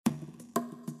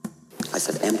I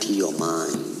said, empty your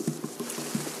mind.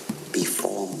 Be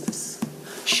formless,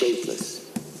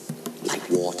 shapeless, like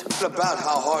water. It's about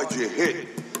how hard you hit.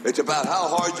 It's about how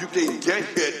hard you can get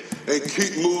hit and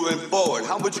keep moving forward.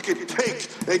 How much you can take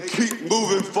and keep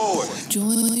moving forward.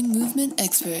 Join movement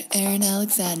expert Aaron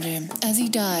Alexander as he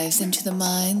dives into the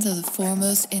minds of the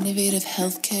foremost innovative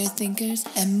healthcare thinkers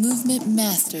and movement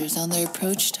masters on their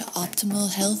approach to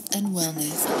optimal health and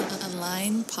wellness.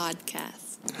 Align Podcast.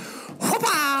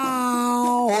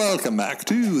 Welcome back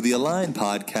to the Align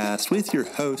Podcast with your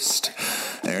host,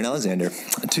 Aaron Alexander.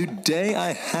 Today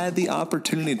I had the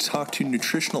opportunity to talk to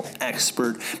nutritional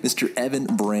expert Mr. Evan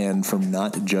Brand from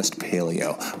Not Just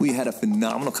Paleo. We had a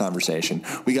phenomenal conversation.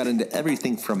 We got into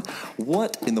everything from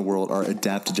what in the world are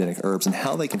adaptogenic herbs and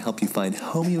how they can help you find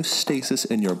homeostasis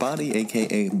in your body,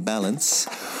 aka balance.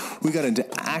 We got into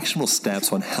actionable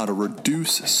steps on how to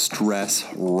reduce stress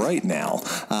right now,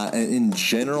 and in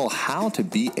general, how to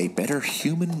be a better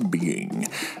human being.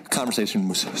 Conversation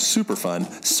was super fun,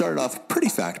 started off pretty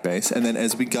fact-based, and then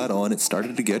as we got on, it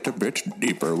started to get a bit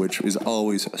deeper, which is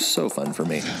always so fun for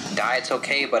me. Diet's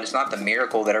okay, but it's not the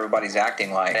miracle that everybody's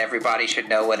acting like. Everybody should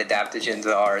know what adaptogens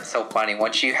are. It's so funny.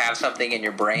 Once you have something in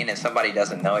your brain and somebody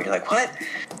doesn't know it, you're like, what?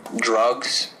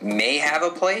 Drugs may have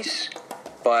a place,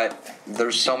 but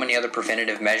there's so many other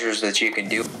preventative measures that you can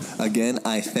do. Again,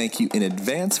 I thank you in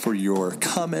advance for your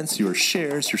comments, your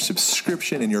shares, your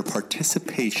subscription, and your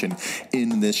participation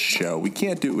in this show. We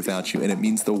can't do it without you, and it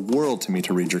means the world to me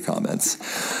to read your comments.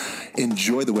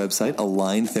 Enjoy the website,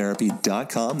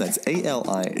 aligntherapy.com. That's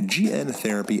ALIGN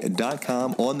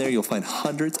therapy.com. On there, you'll find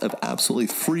hundreds of absolutely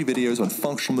free videos on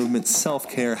functional movement,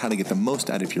 self-care, how to get the most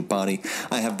out of your body.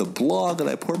 I have the blog that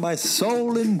I pour my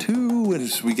soul into,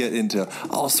 and we get into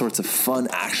all sorts of fun,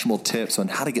 actionable tips on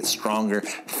how to get stronger,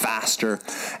 faster,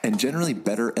 and generally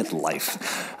better at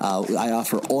life. I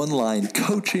offer online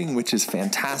coaching, which is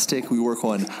fantastic. We work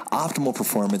on optimal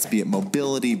performance, be it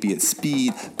mobility, be it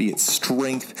speed, be it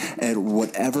strength, and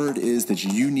whatever it is that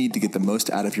you need to get the most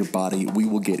out of your body, we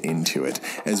will get into it.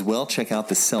 As well, check out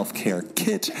the self-care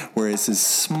kit, where it's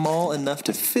small enough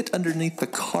to fit underneath the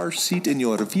car seat in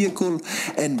your vehicle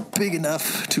and big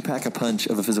enough to pack a punch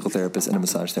of a physical therapist and a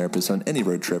massage therapist on any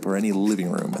road trip or any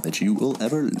living room that you will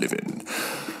ever live in.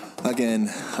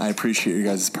 Again, I appreciate your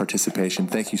guys' participation.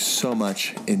 Thank you so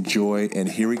much. Enjoy, and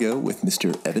here we go with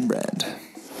Mr. Evan Brand.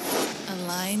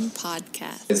 Align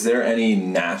Podcast. Is there any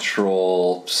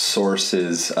natural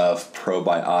sources of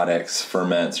probiotics,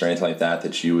 ferments, or anything like that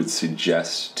that you would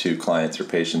suggest to clients or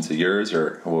patients of yours,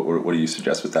 or what do you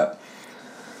suggest with that?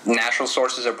 Natural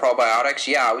sources of probiotics?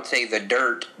 Yeah, I would say the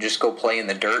dirt. Just go play in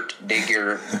the dirt. Dig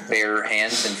your bare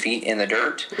hands and feet in the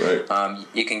dirt. Right.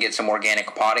 You can get some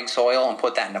organic potting soil and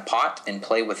put that in a pot and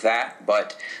play with that.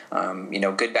 But,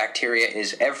 good bacteria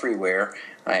is everywhere.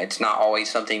 It's not always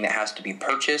something that has to be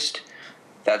purchased.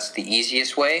 That's the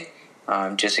easiest way.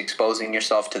 Just exposing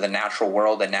yourself to the natural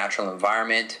world, the natural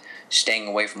environment, staying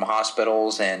away from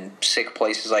hospitals and sick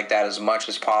places like that as much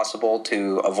as possible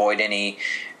to avoid any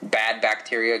bad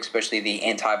bacteria, especially the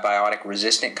antibiotic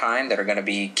resistant kind that are going to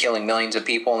be killing millions of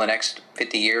people in the next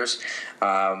 50 years.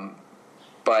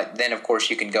 But then, of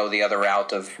course, you can go the other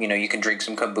route of, you can drink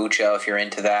some kombucha if you're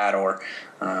into that, or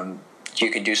you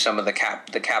can do some of the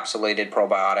capsulated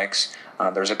probiotics.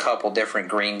 There's a couple different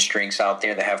green drinks out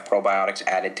there that have probiotics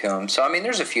added to them. So,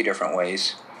 there's a few different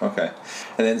ways. Okay.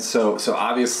 And then so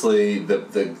obviously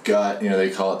the gut, they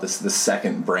call it the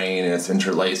second brain, and it's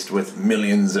interlaced with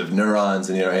millions of neurons,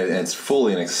 and and it's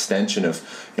fully an extension of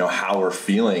how we're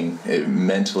feeling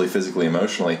mentally, physically,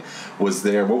 emotionally.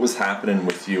 What was happening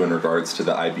with you in regards to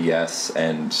the IBS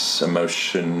and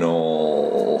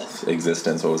emotional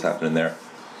existence? What was happening there?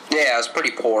 Yeah, it was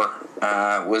pretty poor.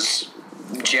 Was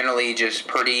generally just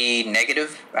pretty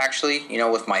negative, actually,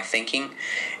 with my thinking.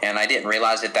 And I didn't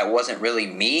realize that wasn't really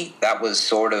me. That was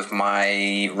sort of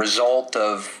my result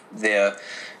of the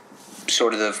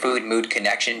food-mood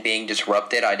connection being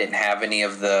disrupted. I didn't have any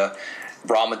of the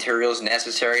raw materials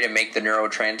necessary to make the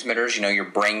neurotransmitters, your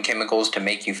brain chemicals to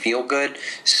make you feel good.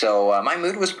 So my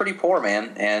mood was pretty poor,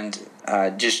 man, and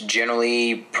just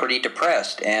generally pretty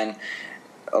depressed. And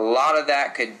a lot of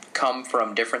that could come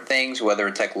from different things, whether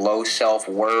it's like low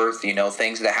self-worth,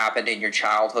 things that happened in your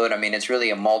childhood. It's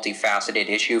really a multifaceted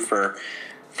issue for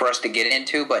us to get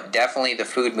into, but definitely the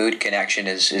food-mood connection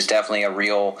is definitely a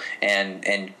real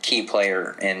and key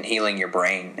player in healing your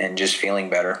brain and just feeling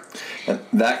better. And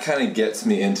that kind of gets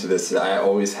me into this. I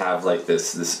always have like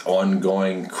this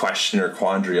ongoing question or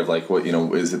quandary of like, what,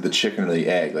 is it the chicken or the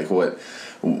egg? Like what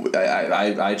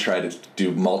I try to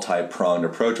do multi-pronged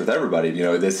approach with everybody.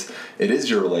 It is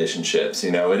your relationships.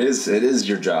 It is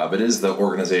your job. It is the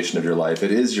organization of your life.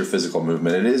 It is your physical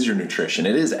movement. It is your nutrition.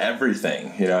 It is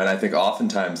everything. And I think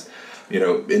oftentimes,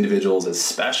 individuals as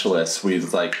specialists, we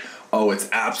like, oh, it's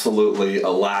absolutely a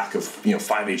lack of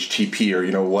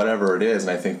 5-HTP or whatever it is.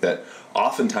 And I think that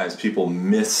oftentimes people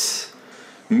miss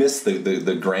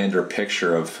the grander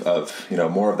picture of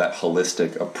more of that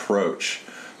holistic approach.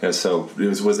 So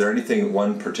was there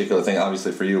one particular thing?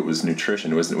 Obviously for you it was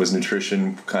nutrition. Was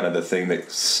nutrition kind of the thing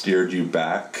that steered you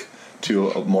back to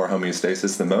a more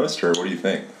homeostasis the most, or what do you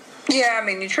think? Yeah, I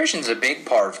mean, nutrition's a big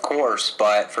part, of course,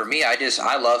 but for me, I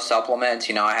love supplements.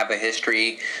 I have a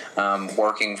history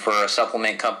working for a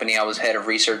supplement company. I was head of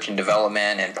research and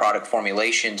development and product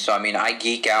formulation. So, I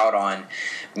geek out on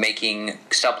making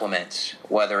supplements,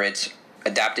 whether it's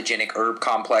adaptogenic herb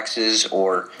complexes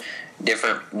or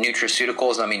different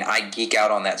nutraceuticals. I geek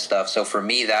out on that stuff. So for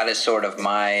me, that is sort of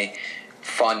my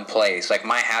fun place. Like,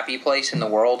 my happy place in the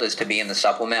world is to be in the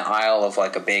supplement aisle of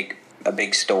like a big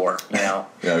store, Yeah,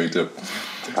 me too.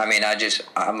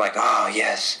 I'm like, oh,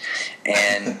 yes.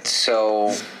 And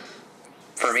so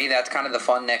for me, that's kind of the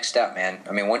fun next step, man.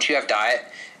 Once you have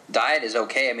diet is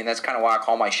okay. That's kind of why I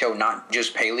call my show not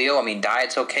just paleo.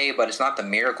 Diet's okay, but it's not the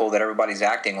miracle that everybody's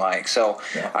acting like. So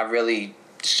yeah. I really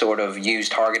sort of use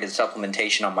targeted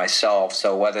supplementation on myself.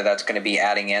 So whether that's going to be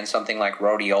adding in something like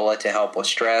rhodiola to help with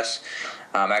stress.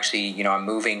 I'm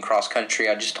moving cross country,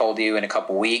 I just told you, in a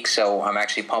couple weeks. So I'm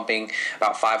actually pumping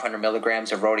about 500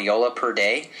 milligrams of rhodiola per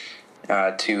day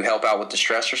to help out with the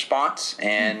stress response.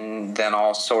 And then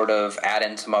I'll sort of add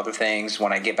in some other things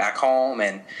when I get back home.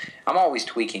 And I'm always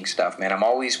tweaking stuff, man. I'm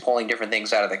always pulling different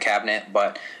things out of the cabinet.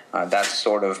 But that's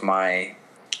sort of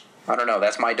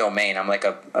that's my domain. I'm like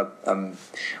a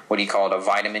what do you call it, a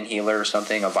vitamin healer or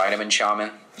something, a vitamin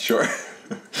shaman. Sure.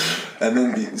 And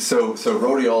then, so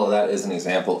rhodiola, that is an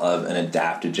example of an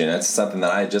adaptogen. That's something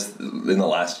that I just, in the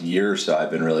last year or so,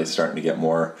 I've been really starting to get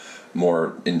more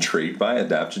intrigued by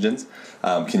adaptogens.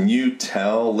 Can you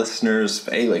tell listeners,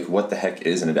 what the heck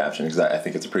is an adaptogen? Because I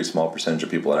think it's a pretty small percentage of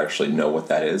people that actually know what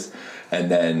that is.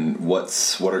 And then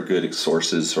what are good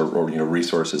sources or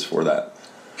resources for that?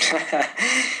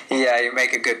 Yeah, you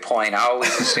make a good point. I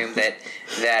always assume that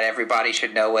everybody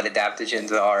should know what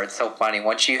adaptogens are. It's so funny.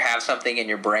 Once you have something in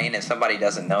your brain and somebody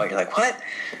doesn't know it, you're like, what?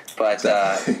 But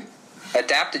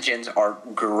adaptogens are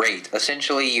great.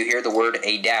 Essentially, you hear the word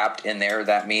adapt in there.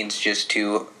 That means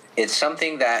it's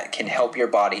something that can help your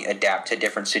body adapt to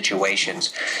different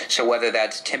situations. So whether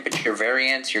that's temperature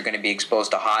variance, you're going to be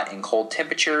exposed to hot and cold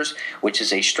temperatures, which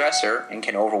is a stressor and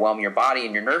can overwhelm your body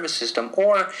and your nervous system,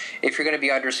 or if you're going to be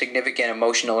under significant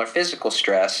emotional or physical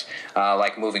stress,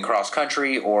 like moving cross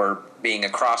country or being a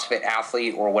CrossFit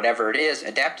athlete or whatever it is,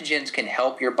 adaptogens can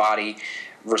help your body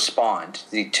respond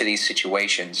to these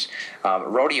situations.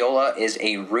 Rhodiola is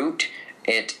a root.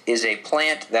 It is a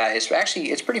plant that is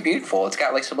it's pretty beautiful. It's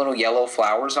got like some little yellow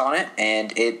flowers on it,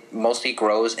 and it mostly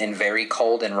grows in very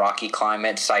cold and rocky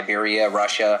climates, Siberia,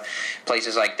 Russia,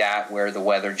 places like that where the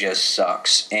weather just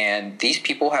sucks. And these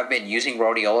people have been using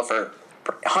rhodiola for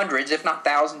hundreds, if not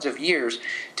thousands of years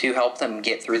to help them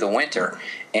get through the winter.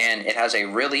 And it has a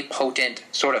really potent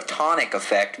sort of tonic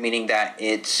effect, meaning that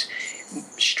it's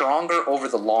stronger over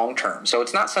the long term. So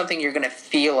it's not something you're going to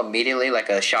feel immediately like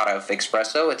a shot of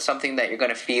espresso. It's something that you're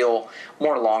going to feel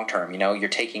more long term. You're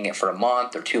taking it for a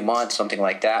month or 2 months, something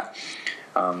like that.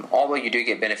 Although you do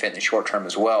get benefit in the short term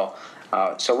as well.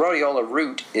 So rhodiola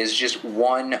root is just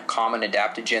one common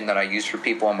adaptogen that I use for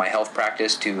people in my health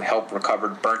practice to help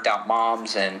recovered burnt out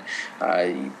moms and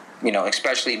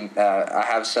especially I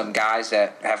have some guys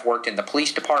that have worked in the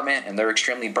police department and they're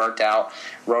extremely burnt out.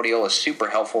 Rhodiola is super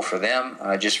helpful for them,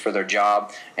 just for their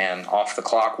job and off the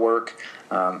clock work.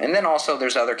 And then also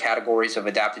there's other categories of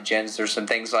adaptogens. There's some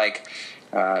things like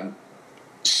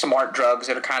smart drugs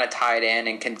that are kind of tied in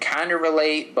and can kind of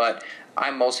relate, but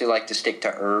I mostly like to stick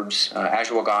to herbs.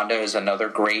 Ashwagandha is another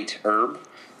great herb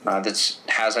that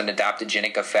has an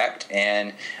adaptogenic effect,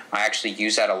 and I actually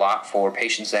use that a lot for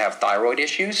patients that have thyroid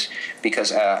issues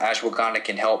because ashwagandha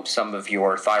can help some of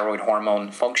your thyroid hormone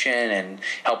function and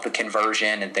help the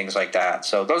conversion and things like that.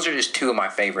 So those are just two of my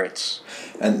favorites.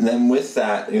 And then with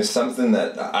that, something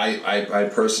that I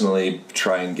personally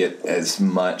try and get as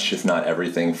much, if not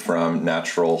everything, from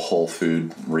natural whole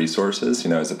food resources,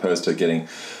 as opposed to getting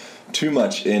too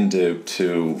much into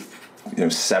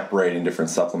separating different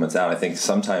supplements out. I think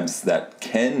sometimes that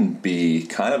can be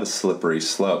kind of a slippery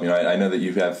slope. I know that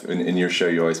you have in your show,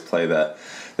 you always play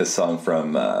this song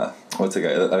from what's the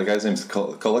guy? The guy's name's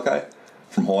Kolokai.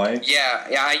 from Hawaii? Yeah,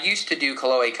 I used to do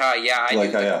Kalohe Kai. Yeah, I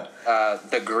do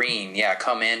the green. Yeah,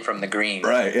 come in from the green.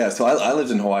 Right, yeah. So I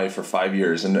lived in Hawaii for 5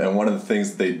 years, and one of the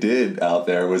things that they did out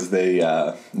there was they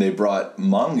brought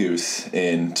mongoose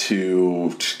in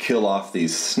to kill off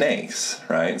these snakes,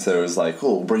 right? So it was like,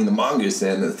 cool, we'll bring the mongoose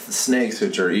in, the snakes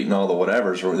which are eating all the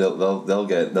whatevers,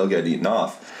 they'll get eaten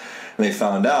off. And they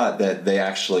found out that they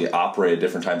actually operate at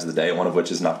different times of the day, one of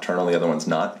which is nocturnal, the other one's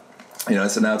not. So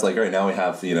now it's like, all right, now we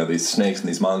have, these snakes and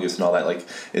these mongoose and all that. Like,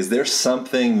 is there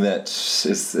something that,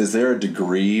 is there a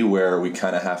degree where we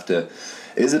kind of have to,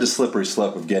 is it a slippery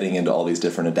slope of getting into all these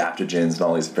different adaptogens and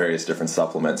all these various different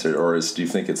supplements? Or do you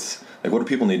think it's, like, what do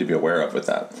people need to be aware of with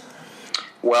that?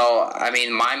 Well, I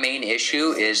mean, my main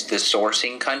issue is the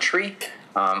sourcing country.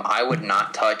 I would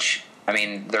not touch... I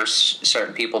mean, there's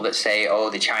certain people that say,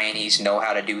 the Chinese know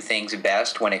how to do things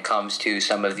best when it comes to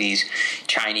some of these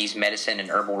Chinese medicine and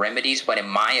herbal remedies. But in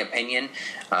my opinion,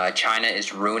 China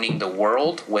is ruining the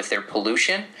world with their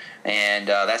pollution, and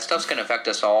that stuff's going to affect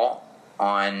us all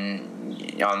on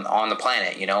the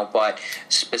planet, But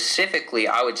specifically,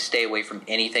 I would stay away from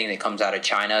anything that comes out of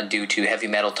China due to heavy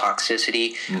metal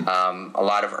toxicity. A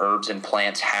lot of herbs and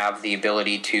plants have the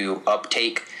ability to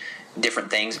uptake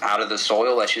different things out of the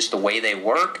soil. That's just the way they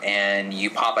work, and you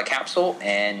pop a capsule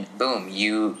and boom,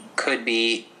 you could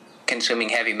be consuming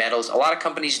heavy metals. A lot of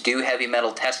companies do heavy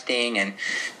metal testing and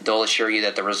they'll assure you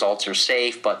that the results are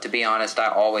safe, but to be honest, I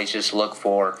always just look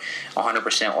for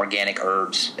 100% organic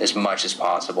herbs as much as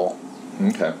possible.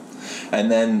 Okay. And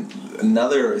then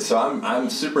so I'm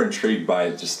super intrigued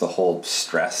by just the whole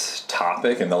stress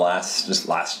topic. And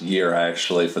last year, I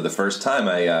actually, for the first time,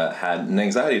 I had an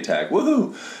anxiety attack.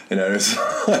 Woohoo! It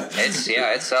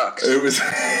sucks. It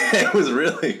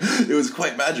was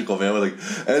quite magical, man. Like,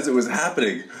 as it was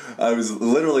happening, I was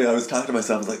talking to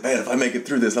myself. I was like, man, if I make it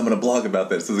through this, I'm going to blog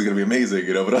about this. This is going to be amazing,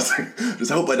 But I was like,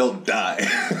 just hope I don't die.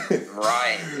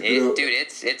 Right. Dude,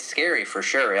 it's scary for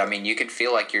sure. I mean, you could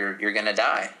feel like you're going to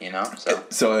die,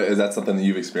 So is that something that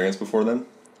you've experienced before then?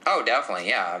 Oh, definitely,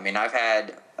 yeah. I mean, I've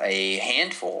had a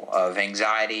handful of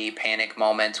anxiety, panic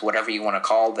moments, whatever you want to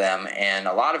call them, and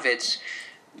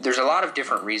there's a lot of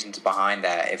different reasons behind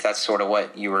that, if that's sort of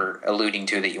what you were alluding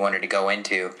to that you wanted to go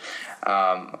into.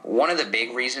 One of the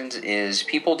big reasons is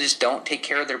people just don't take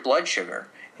care of their blood sugar.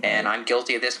 And I'm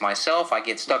guilty of this myself. I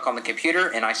get stuck on the computer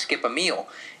and I skip a meal.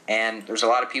 And there's a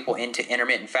lot of people into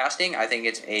intermittent fasting. I think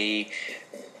it's a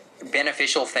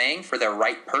beneficial thing for the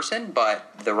right person,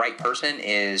 but the right person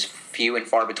is few and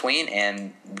far between,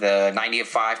 and the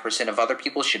 95% of other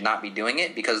people should not be doing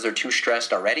it because they're too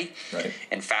stressed already. Right.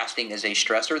 And fasting is a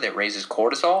stressor that raises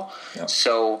cortisol. Yep.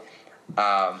 So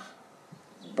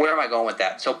where am I going with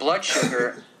that? So blood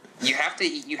sugar, you have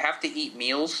to eat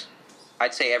meals,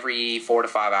 I'd say every 4 to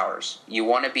 5 hours. You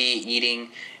want to be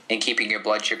eating and keeping your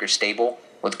blood sugar stable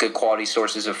with good quality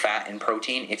sources of fat and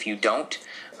protein. If you don't,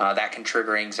 that can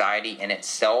trigger anxiety in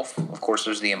itself. Of course,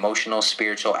 there's the emotional,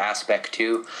 spiritual aspect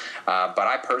too. But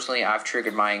I've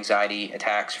triggered my anxiety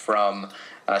attacks from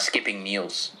skipping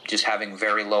meals. Just having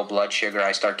very low blood sugar,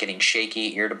 I start getting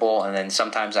shaky, irritable, and then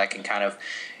sometimes I can kind of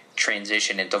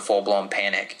transition into full-blown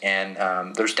panic.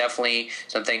 And there's definitely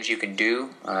some things you can do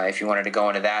if you wanted to go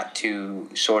into that to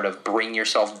sort of bring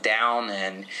yourself down,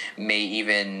 and may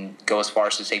even go as far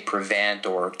as to say prevent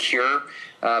or cure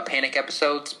panic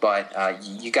episodes, but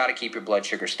you got to keep your blood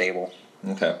sugar stable.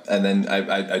 Okay, and then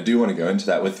I do want to go into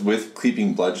that with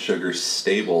keeping blood sugar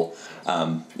stable.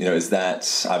 Is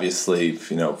that obviously,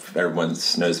 everyone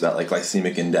knows about like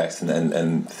glycemic index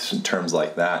and terms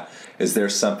like that. Is there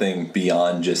something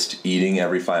beyond just eating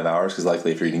every 5 hours? Because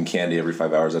likely if you're eating candy every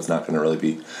 5 hours, that's not going to really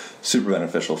be super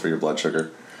beneficial for your blood sugar.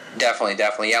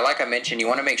 Definitely. Yeah, like I mentioned, you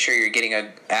want to make sure you're getting an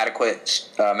adequate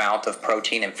amount of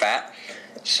protein and fat.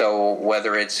 So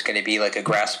whether it's going to be like a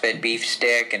grass-fed beef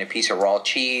stick and a piece of raw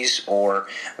cheese, or,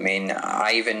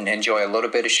 I even enjoy a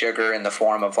little bit of sugar in the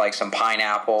form of like some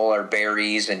pineapple or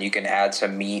berries, and you can add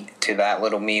some meat to that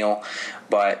little meal.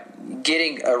 But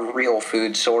getting a real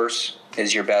food source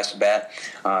is your best bet.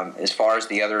 As far as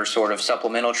the other sort of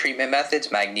supplemental treatment methods,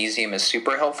 magnesium is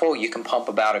super helpful. You can pump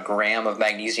about 1 gram of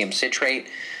magnesium citrate.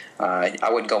 I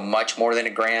wouldn't go much more than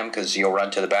 1 gram because you'll run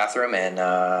to the bathroom and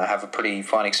have a pretty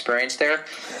fun experience there.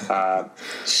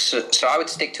 So I would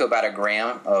stick to about 1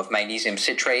 gram of magnesium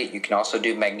citrate. You can also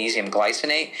do magnesium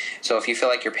glycinate. So if you feel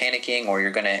like you're panicking, or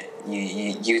you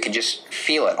can just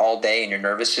feel it all day in your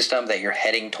nervous system that you're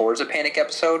heading towards a panic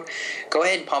episode, go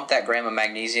ahead and pump that gram of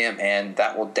magnesium, and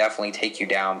that will definitely take you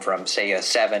down from, say, a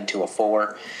 7 to a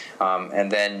 4.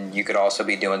 And then you could also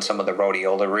be doing some of the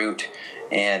rhodiola root,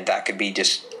 and that could be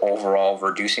just overall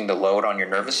reducing the load on your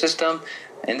nervous system.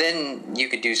 And then you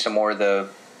could do some more of the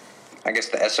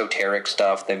esoteric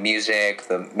stuff, the music,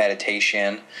 the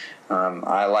meditation.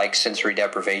 I like sensory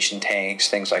deprivation tanks,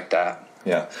 things like that.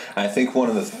 Yeah, I think one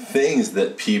of the things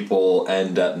that people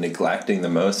end up neglecting the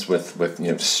most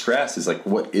with stress is like,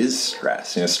 what is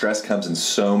stress? Stress comes in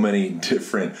so many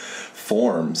different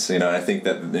forms. I think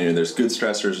that there's good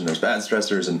stressors and there's bad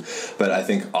stressors, but I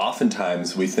think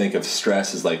oftentimes we think of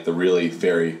stress as like the really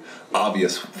very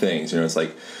obvious things. It's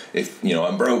like, if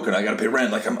I'm broke and I got to pay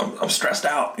rent, like I'm stressed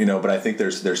out. But I think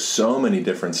there's so many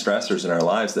different stressors in our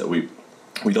lives that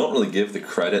we don't really give the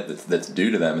credit that's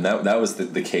due to them. And that was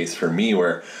the case for me,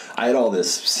 where I had all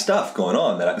this stuff going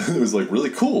on that it was like really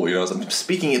cool. I'm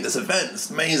speaking at this event, it's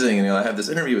amazing. And I have this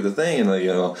interview with the thing,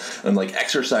 and I'm like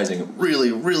exercising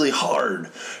really, really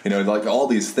hard. Like all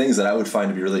these things that I would find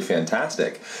to be really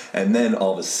fantastic. And then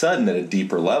all of a sudden, at a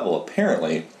deeper level,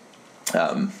 apparently,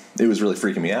 it was really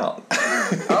freaking me out.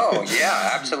 Oh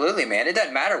yeah, absolutely, man. It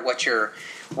doesn't matter what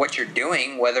you're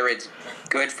doing, whether it's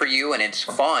good for you and it's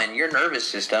fun. Your nervous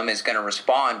system is going to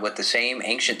respond with the same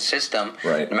ancient system,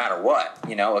 right, no matter what.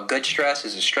 A good stress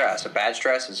is a stress. A bad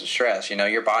stress is a stress.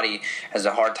 Your body has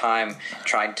a hard time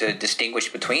trying to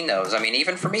distinguish between those. I mean,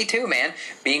 even for me too, man.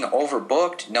 Being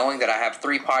overbooked, knowing that I have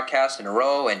 3 podcasts in a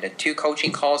row and 2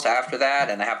 coaching calls after that,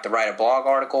 and I have to write a blog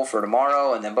article for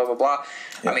tomorrow, and then blah blah blah.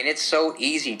 Yeah. I mean, it's so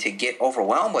easy to get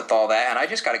overwhelmed with all that, and I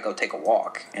just got to go take a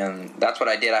walk. And that's what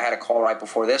I did. I had a call right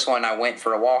before this one. I went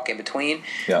for a walk in between,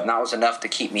 and that was enough to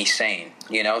keep me sane.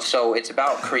 So it's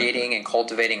about creating and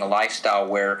cultivating a lifestyle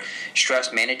where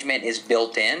stress management is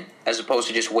built in, as opposed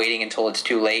to just waiting until it's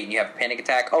too late and you have a panic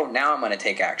attack. Oh, now I'm going to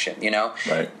take action.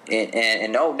 Right.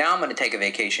 And oh, now I'm going to take a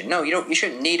vacation. No, you don't. You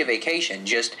shouldn't need a vacation.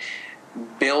 Just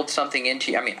build something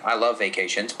into. I mean, I love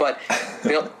vacations, but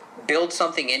build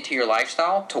something into your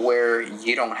lifestyle to where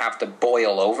you don't have to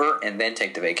boil over and then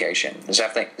take the vacation. Does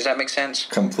that make sense?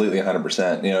 Completely,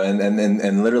 100%.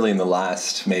 And literally in the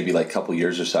last maybe like couple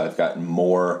years or so, I've gotten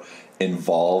more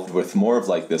involved with more of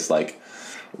like this like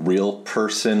real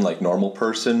person, like normal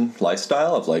person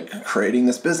lifestyle of like creating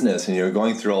this business and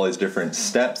going through all these different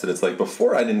steps that it's like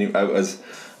before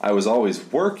I was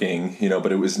always working,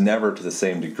 but it was never to the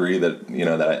same degree that,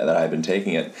 that I've been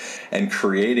taking it. And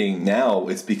creating now,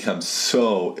 it's become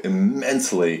so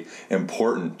immensely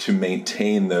important to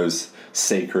maintain those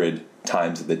sacred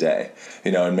times of the day,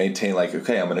 and maintain like,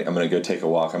 okay, I'm gonna go take a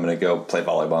walk, I'm gonna go play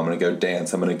volleyball, I'm gonna go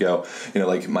dance, I'm gonna go,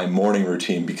 like my morning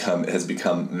routine has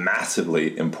become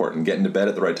massively important. Getting to bed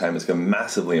at the right time has become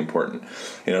massively important,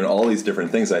 and all these different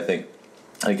things. I think,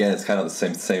 again, it's kind of the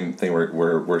same thing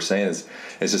we're saying is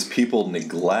just people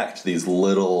neglect these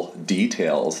little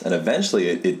details, and eventually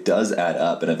it does add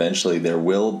up, and eventually there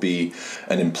will be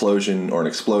an implosion or an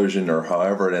explosion or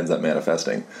however it ends up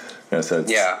manifesting. So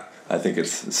it's, yeah. I think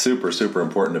it's super, super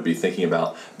important to be thinking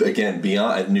about, again,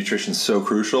 beyond nutrition is so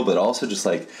crucial, but also just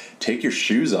like take your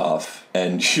shoes off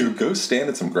and go stand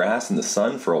in some grass in the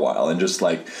sun for a while and just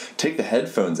like take the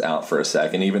headphones out for a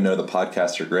second, even though the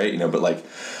podcasts are great, but like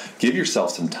give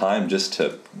yourself some time just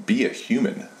to be a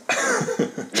human.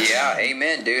 Yeah,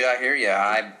 amen, dude. I hear you.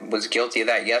 I was guilty of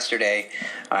that yesterday.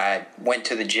 I went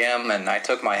to the gym and I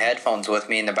took my headphones with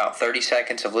me, and about 30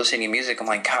 seconds of listening to music, I'm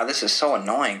like, God, this is so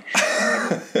annoying.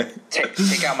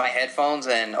 Take out my headphones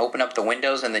and open up the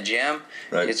windows in the gym.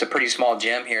 Right. It's a pretty small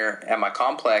gym here at my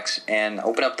complex, and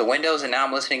open up the windows, and now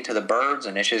I'm listening to the birds,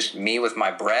 and it's just me with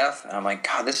my breath. And I'm like,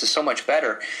 God, this is so much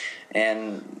better.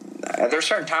 And there's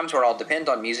certain times where I'll depend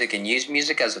on music and use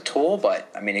music as a tool,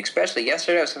 but I mean, especially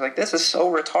yesterday, I was like, this is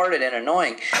so retarded and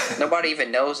annoying. Nobody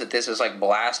even knows that this is like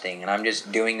blasting, and I'm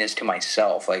just doing this to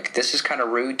myself. Like, this is kind of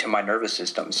rude to my nervous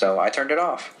system, so I turned it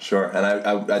off. Sure, and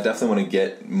I definitely want to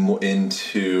get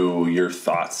into your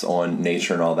thoughts on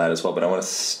nature and all that as well, but I want to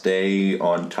stay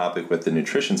on topic with the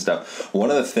nutrition stuff. One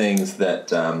of the things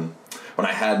that when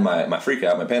I had my freak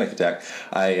out, my panic attack,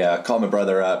 I called my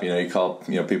brother up. You call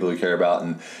people who care about,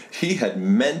 and he had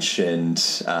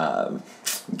mentioned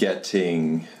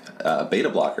getting beta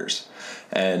blockers,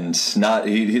 and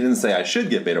he didn't say I should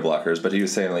get beta blockers, but he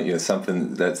was saying like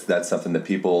something that's something that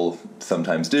people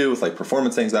sometimes do with like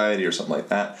performance anxiety or something like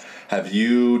that. Have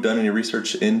you done any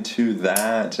research into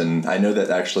that? And I know that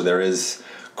actually there is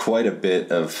quite a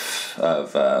bit of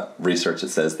research that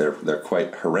says they're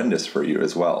quite horrendous for you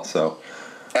as well. So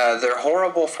they're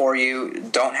horrible for you.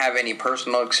 Don't have any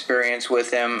personal experience with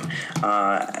them.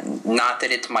 Not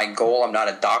that it's my goal. I'm not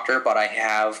a doctor, but I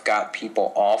have got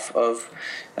people off of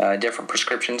different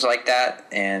prescriptions like that,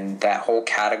 and that whole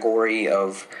category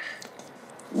of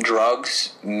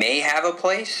drugs may have a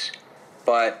place,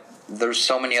 but there's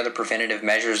so many other preventative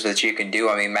measures that you can do.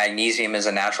 I mean, magnesium is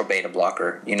a natural beta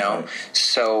blocker, you know? Right.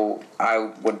 So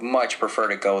I would much prefer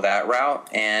to go that route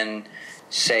and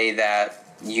say that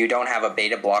you don't have a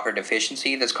beta blocker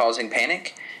deficiency that's causing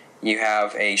panic. You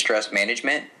have a stress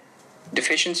management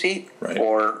deficiency, right,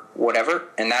 or whatever,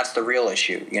 and that's the real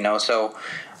issue, you know? So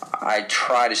I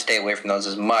try to stay away from those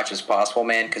as much as possible,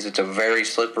 man, because it's a very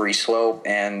slippery slope,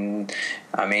 and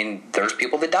I mean, there's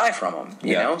people that die from them,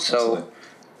 you know? So absolutely.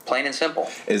 Plain and simple.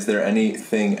 Is there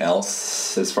anything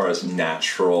else as far as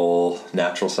natural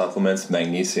supplements?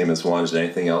 Magnesium is one. Is there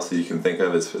anything else that you can think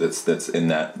of that's in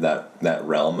that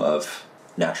realm of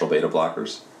natural beta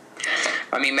blockers?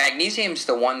 I mean, magnesium's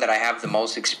the one that I have the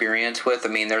most experience with. I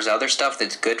mean, there's other stuff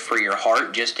that's good for your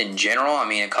heart just in general. I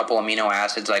mean, a couple amino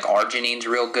acids like arginine's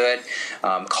real good.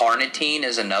 Carnitine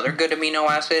is another good amino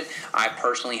acid. I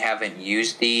personally haven't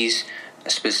used these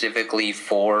specifically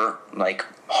for like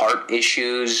heart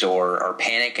issues or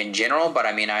panic in general, but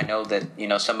I mean, I know that, you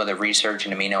know, some of the research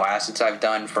in amino acids I've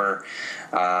done for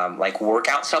like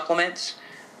workout supplements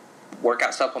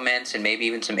and maybe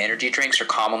even some energy drinks are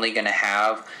commonly going to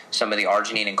have some of the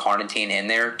arginine and carnitine in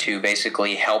there to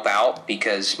basically help out,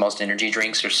 because most energy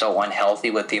drinks are so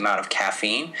unhealthy with the amount of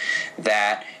caffeine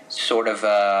that sort of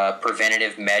a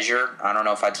preventative measure, I don't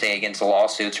know if I'd say against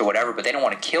lawsuits or whatever, but they don't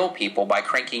want to kill people by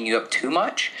cranking you up too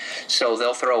much. So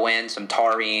they'll throw in some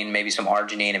taurine, maybe some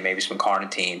arginine, and maybe some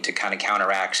carnitine to kind of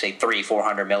counteract, say,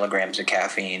 300-400 milligrams of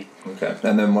caffeine. Okay.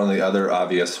 And then one of the other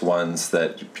obvious ones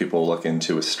that people look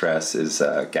into with stress is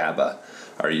GABA.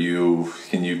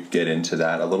 Can you get into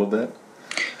that a little bit?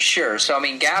 Sure. So, I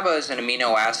mean, GABA is an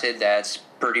amino acid that's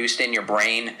produced in your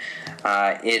brain.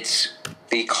 It's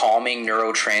the calming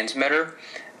neurotransmitter.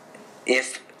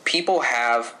 If people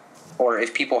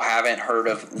haven't heard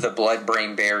of the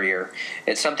blood-brain barrier,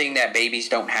 it's something that babies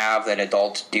don't have that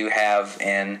adults do have,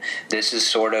 and this is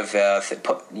sort of,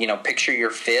 picture your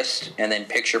fist and then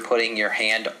picture putting your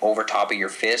hand over top of your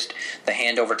fist. The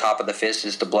hand over top of the fist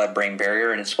is the blood-brain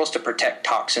barrier, and it's supposed to protect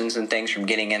toxins and things from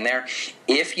getting in there.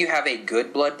 If you have a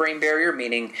good blood-brain barrier,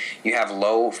 meaning you have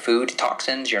low food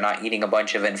toxins, you're not eating a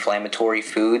bunch of inflammatory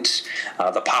foods,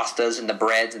 the pastas and the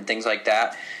breads and things like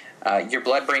that, your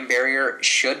blood-brain barrier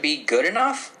should be good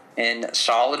enough and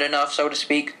solid enough, so to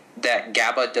speak, that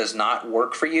GABA does not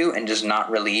work for you and does not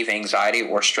relieve anxiety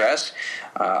or stress.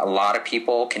 A lot of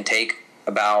people can take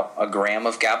about a gram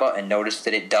of GABA and notice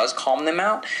that it does calm them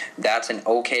out. That's an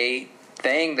okay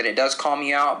thing that it does calm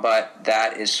you out, but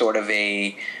that is sort of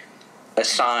a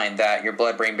sign that your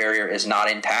blood-brain barrier is not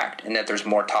intact and that there's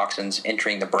more toxins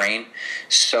entering the brain.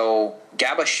 So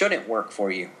GABA shouldn't work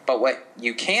for you. But what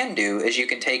you can do is you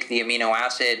can take the amino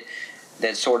acid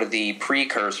that's sort of the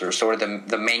precursor, sort of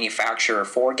the manufacturer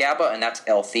for GABA, and that's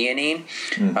L-theanine.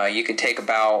 You can take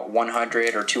about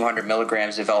 100 or 200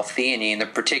 milligrams of L-theanine. The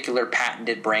particular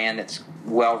patented brand that's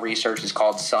well-researched is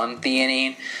called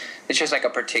Sun-theanine. It's just like a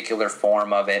particular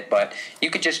form of it, but you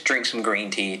could just drink some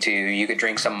green tea too. You could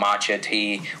drink some matcha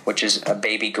tea, which is a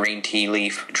baby green tea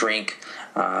leaf drink,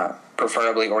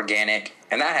 preferably organic,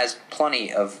 and that has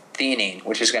plenty of theanine,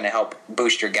 which is going to help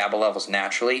boost your GABA levels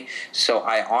naturally. So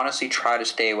I honestly try to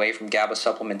stay away from GABA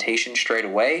supplementation straight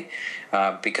away,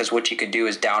 because what you could do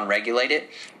is downregulate it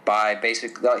by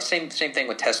basically same thing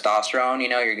with testosterone. You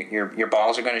know, your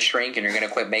balls are going to shrink and you're going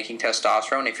to quit making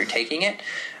testosterone if you're taking it.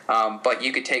 But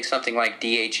you could take something like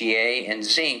DHEA and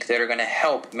zinc that are going to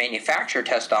help manufacture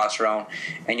testosterone,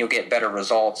 and you'll get better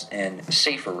results and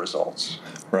safer results.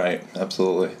 Right,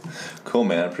 absolutely. Cool,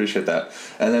 man. I appreciate that.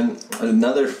 And then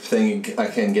another thing,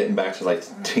 again, getting back to like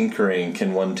tinkering,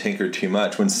 can one tinker too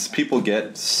much? When people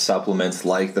get supplements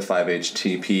like the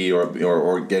 5-HTP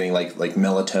or getting like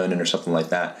melatonin or something like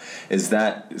that, it's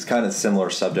kind of a similar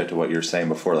subject to what you're saying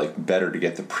before, like better to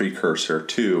get the precursor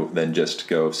too than just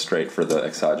go straight for the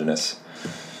exogenous.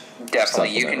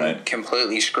 Definitely. You can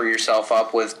completely screw yourself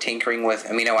up with tinkering with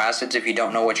amino acids if you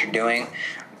don't know what you're doing.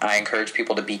 I encourage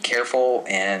people to be careful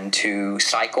and to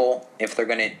cycle if they're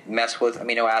going to mess with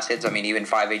amino acids. I mean, even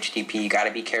 5-HTP, you got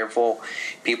to be careful.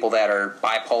 People that are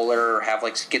bipolar or have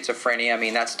like schizophrenia, I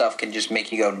mean, that stuff can just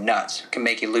make you go nuts. It can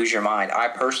make you lose your mind. I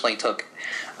personally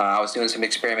I was doing some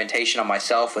experimentation on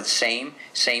myself with SAMe,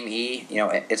 SAMe. You know,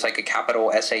 it's like a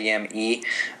capital SAMe.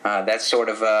 That's sort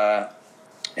of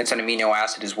it's an amino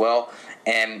acid as well.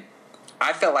 And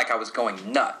I felt like I was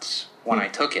going nuts when I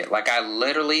took it. Like, I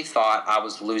literally thought I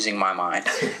was losing my mind.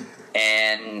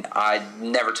 And I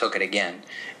never took it again.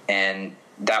 And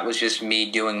that was just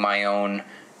me doing my own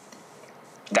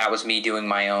that was me doing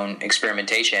my own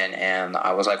experimentation, and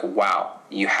I was like, wow,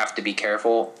 you have to be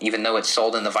careful. Even though it's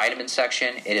sold in the vitamin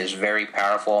section, it is very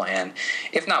powerful, and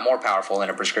if not more powerful than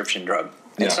a prescription drug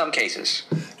in some cases.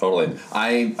 Totally.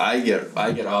 I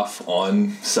get off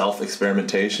on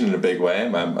self-experimentation in a big way.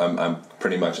 I'm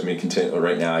pretty much,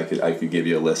 right now I could give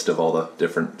you a list of all the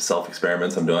different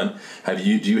self-experiments I'm doing. Do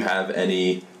you have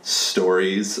any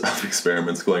stories of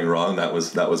experiments going wrong? That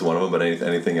was one of them, but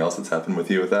anything else that's happened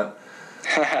with you with that?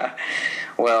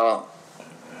 Well,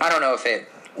 I don't know if it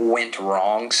went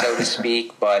wrong, so to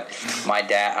speak, but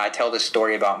I tell this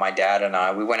story about my dad and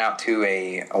I. We went out to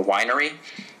a winery,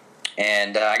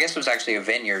 and I guess it was actually a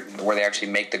vineyard where they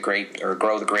actually make the grape or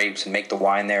grow the grapes and make the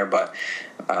wine there. But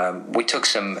we took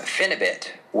some Phenibut,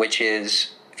 which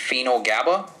is phenyl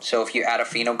GABA. So if you add a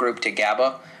phenyl group to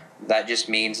GABA, that just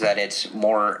means that it's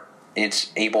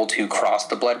able to cross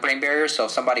the blood-brain barrier. So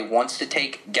if somebody wants to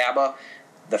take GABA,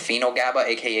 the phenyl GABA,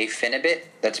 aka Phenibut,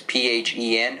 that's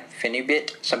Phen,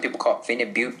 Phenibut. Some people call it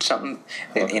Phenibut, something.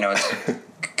 Okay.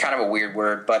 It's kind of a weird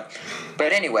word, but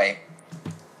anyway,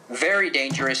 very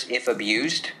dangerous if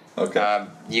abused. Okay.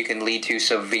 You can lead to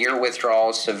severe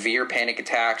withdrawals, severe panic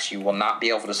attacks. You will not be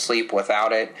able to sleep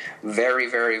without it. Very,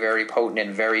 very, very potent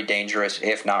and very dangerous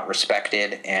if not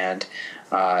respected. And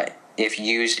if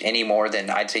used any more than,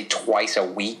 I'd say, twice a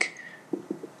week,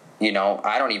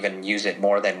 I don't even use it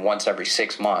more than once every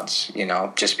 6 months,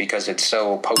 just because it's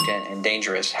so potent and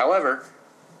dangerous. However,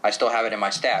 I still have it in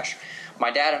my stash.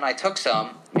 My dad and I took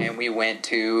some, and we went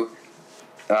to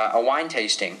a wine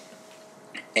tasting.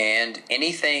 And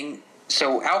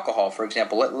so alcohol, for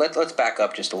example, let's back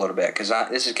up just a little bit, because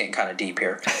this is getting kind of deep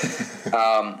here.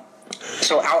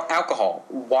 So alcohol.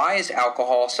 Why is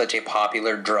alcohol such a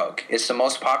popular drug? It's the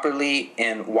most popularly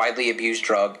and widely abused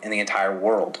drug in the entire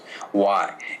world.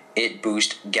 Why? It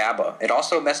boosts GABA. It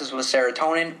also messes with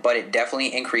serotonin, but it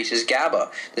definitely increases GABA.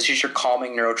 This is your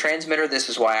calming neurotransmitter. This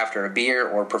is why after a beer,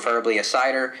 or preferably a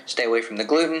cider, stay away from the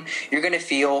gluten, you're going to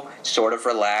feel sort of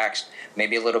relaxed,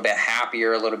 maybe a little bit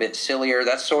happier, a little bit sillier.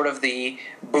 That's sort of the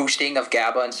boosting of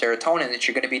GABA and serotonin that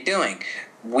you're going to be doing.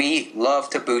 We love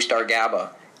to boost our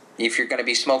GABA. If you're going to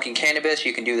be smoking cannabis,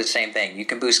 you can do the same thing. You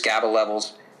can boost GABA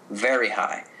levels very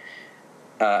high.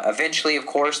 Eventually, of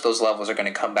course, those levels are going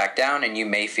to come back down, and you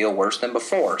may feel worse than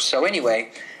before. So anyway,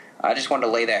 I just wanted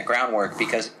to lay that groundwork,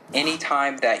 because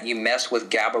anytime that you mess with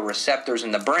GABA receptors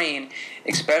in the brain,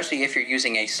 especially if you're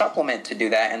using a supplement to do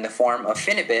that in the form of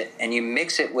Phenibut, and you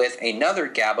mix it with another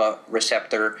GABA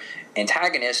receptor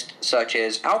antagonist, such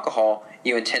as alcohol,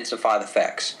 you intensify the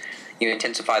effects.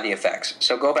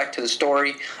 So go back to the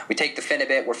story. We take the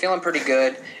Phenibut. We're feeling pretty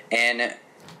good, and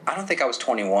I don't think I was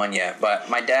 21 yet, but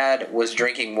my dad was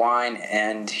drinking wine,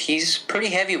 and he's pretty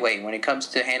heavyweight when it comes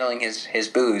to handling his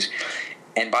booze.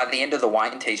 And by the end of the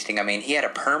wine tasting, he had a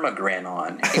perma grin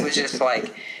on. He was just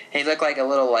like, he looked like a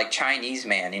little Chinese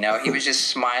man, He was just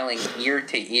smiling ear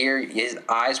to ear. His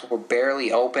eyes were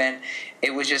barely open.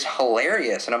 It was just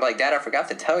hilarious. And I'm like, Dad, I forgot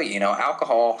to tell you,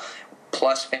 alcohol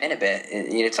plus Phenibut,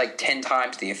 it's 10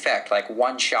 times the effect.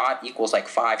 One shot equals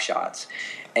 5 shots.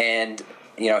 And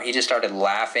he just started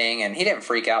laughing, and he didn't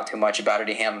freak out too much about it.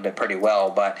 He handled it pretty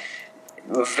well, but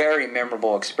a very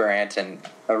memorable experience and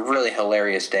a really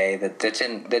hilarious day that's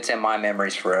in my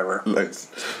memories forever. Nice.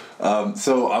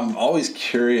 So I'm always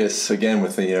curious, again,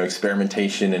 with the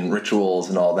experimentation and rituals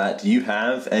and all that. Do you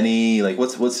have any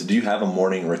do you have a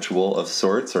morning ritual of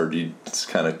sorts, or do you just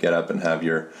kind of get up and have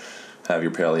your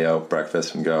paleo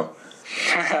breakfast and go?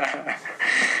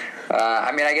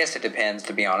 I guess it depends,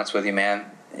 to be honest with you, man.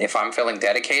 If I'm feeling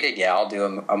dedicated, I'll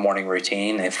do a morning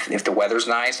routine. If the weather's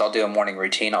nice, I'll do a morning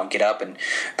routine. I'll get up and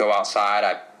go outside.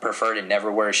 I prefer to never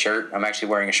wear a shirt. I'm actually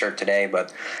wearing a shirt today,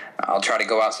 but I'll try to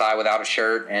go outside without a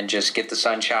shirt and just get the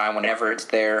sunshine whenever it's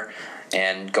there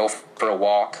and go for a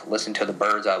walk, listen to the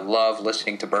birds. I love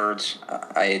listening to birds.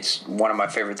 It's one of my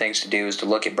favorite things to do is to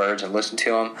look at birds and listen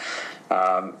to them.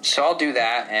 So I'll do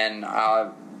that, and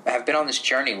have been on this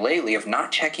journey lately of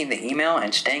not checking the email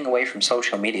and staying away from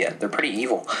social media. They're pretty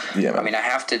evil. Yeah. I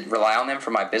have to rely on them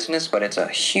for my business, but it's a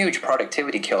huge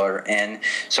productivity killer. And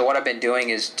so what I've been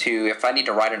doing is if I need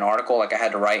to write an article, I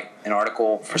had to write an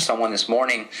article for someone this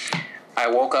morning, I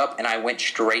woke up and I went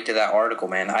straight to that article,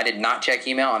 man. I did not check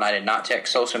email, and I did not check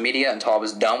social media until I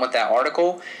was done with that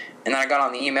article. And then I got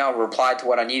on the email, replied to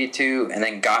what I needed to, and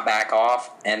then got back off,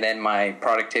 and then my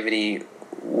productivity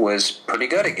was pretty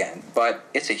good again. But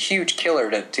it's a huge killer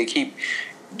to keep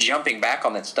jumping back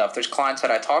on that stuff. There's clients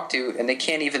that I talk to, and they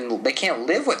can't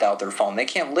live without their phone. They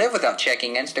can't live without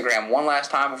checking Instagram one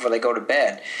last time before they go to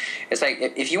bed. It's like,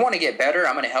 if you want to get better,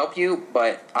 I'm going to help you,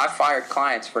 but I fired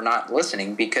clients for not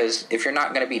listening, because if you're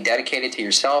not going to be dedicated to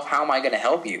yourself, how am I going to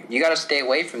help you? You got to stay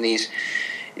away from these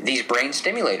brain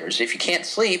stimulators. If you can't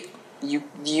sleep,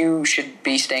 you should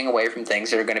be staying away from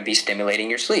things that are going to be stimulating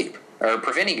your sleep, or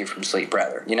preventing you from sleep,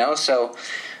 rather. So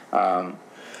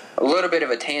a little bit of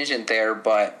a tangent there,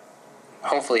 but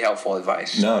hopefully helpful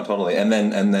advice. No, totally. And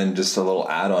then just a little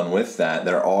add-on with that,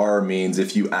 there are means,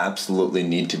 if you absolutely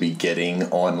need to be getting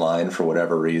online for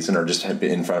whatever reason, or just have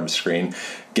been in front of a screen,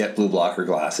 get blue blocker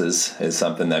glasses is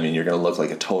something that, you're going to look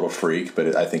like a total freak,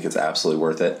 but I think it's absolutely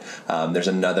worth it. There's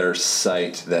another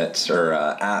site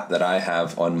app that I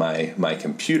have on my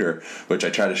computer, which I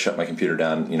try to shut my computer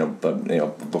down,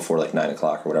 before like 9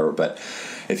 o'clock or whatever. But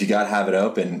if you got to have it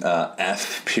open, F.LUX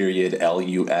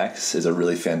is a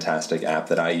really fantastic app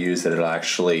that I use, that it'll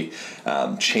actually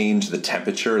change the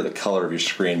temperature or the color of your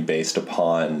screen based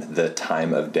upon the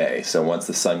time of day. So once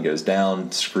the sun goes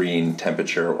down, screen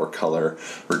temperature or color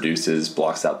reduces,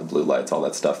 blocks out the blue lights, all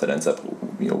that stuff that ends up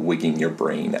wigging your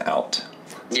brain out.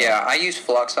 Yeah, I use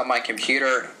Flux on my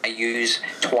computer. I use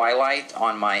Twilight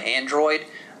on my Android.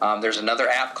 There's another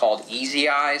app called Easy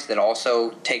Eyes that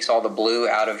also takes all the blue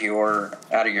out of your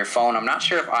phone. I'm not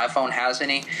sure if iPhone has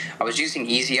any. I was using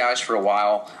Easy Eyes for a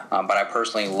while, but I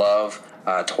personally love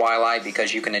Twilight,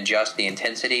 because you can adjust the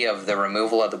intensity of the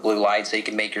removal of the blue light, so you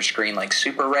can make your screen like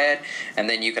super red, and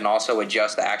then you can also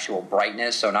adjust the actual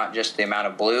brightness, so not just the amount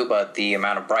of blue but the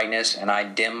amount of brightness. And I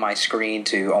dim my screen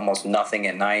to almost nothing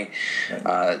at night.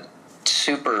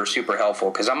 Super, super helpful,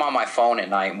 because I'm on my phone at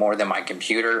night more than my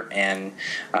computer. And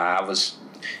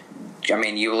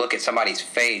you look at somebody's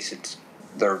face,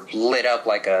 they're lit up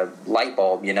like a light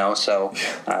bulb, so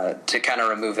to kind of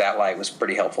remove that light was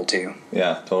pretty helpful too.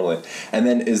 Yeah, totally. And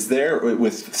then is there,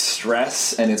 with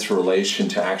stress and its relation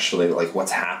to actually like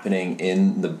what's happening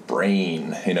in the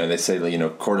brain, they say,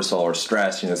 cortisol or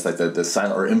stress, it's like the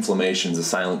silent, or inflammation is a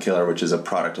silent killer, which is a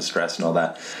product of stress and all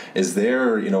that. Is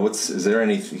there,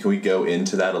 can we go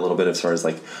into that a little bit as far as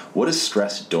like, what is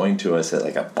stress doing to us at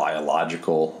like a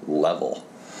biological level?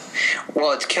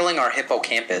 Well, it's killing our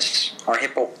hippocampus, our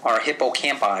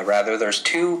hippocampi, rather. There's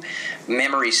two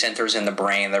memory centers in the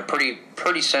brain. They're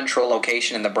pretty central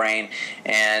location in the brain,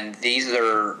 and these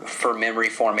are for memory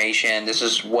formation. This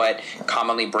is what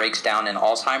commonly breaks down in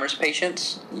Alzheimer's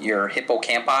patients, your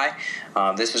hippocampi.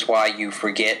 This is why you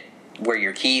forget where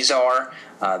your keys are.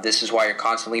 This is why you're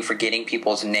constantly forgetting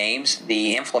people's names.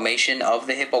 The inflammation of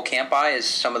the hippocampi is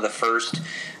some of the first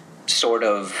sort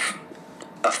of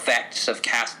effects of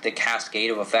the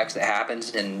cascade of effects that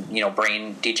happens in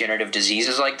brain degenerative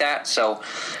diseases like that. So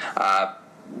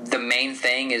the main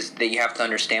thing is that you have to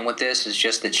understand with this is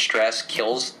just that stress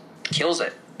kills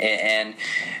it, and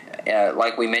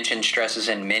like we mentioned, stress is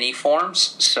in many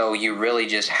forms, so you really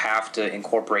just have to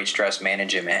incorporate stress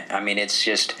management.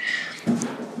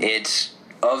 It's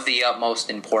of the utmost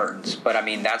importance, but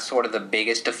that's sort of the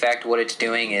biggest effect. What it's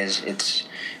doing is it's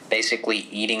basically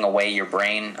eating away your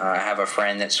brain. I have a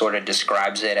friend that sort of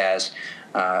describes it as,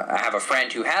 I have a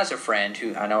friend who has a friend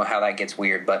who, I know how that gets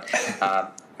weird, but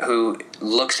who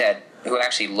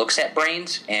actually looks at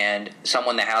brains, and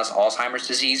someone that has Alzheimer's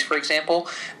disease, for example,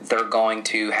 they're going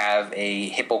to have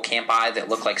a hippocampi that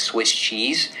look like Swiss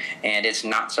cheese, and it's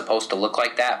not supposed to look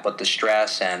like that, but the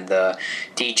stress and the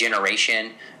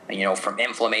degeneration, from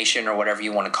inflammation or whatever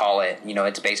you want to call it,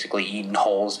 it's basically eating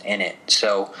holes in it.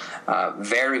 So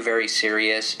very, very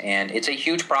serious, and it's a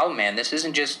huge problem, man. This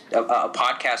isn't just a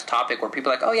podcast topic where people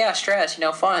are like, oh yeah, stress,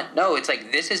 fun. No, it's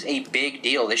like, this is a big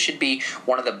deal. This should be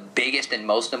one of the biggest and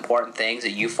most important things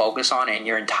that you focus on in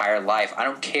your entire life. I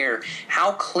don't care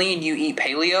how clean you eat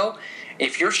paleo.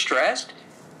 If you're stressed,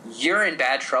 you're in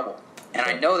bad trouble. And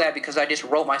I know that because I just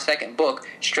wrote my second book,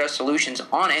 Stress Solutions,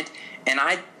 on it, and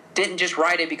I didn't just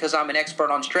write it because I'm an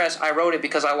expert on stress. I wrote it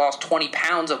because I lost 20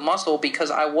 pounds of muscle because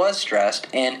I was stressed,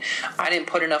 and I didn't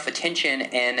put enough attention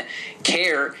and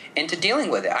care into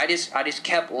dealing with it. I just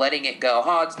kept letting it go.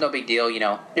 Oh, it's no big deal,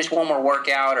 just one more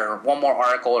workout or one more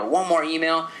article or one more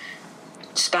email.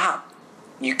 Stop.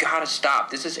 You gotta stop.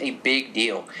 This is a big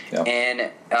deal. Yep.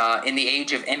 And in the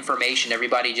age of information,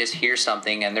 everybody just hears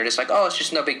something and they're just like, oh, it's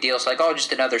just no big deal. It's like, oh,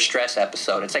 just another stress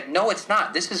episode. It's like, no, it's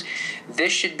not.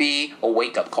 This should be a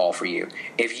wake-up call for you.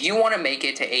 If you want to make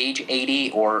it to age 80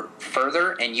 or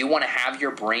further and you want to have your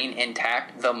brain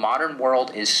intact, the modern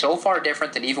world is so far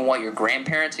different than even what your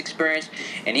grandparents experienced,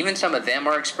 and even some of them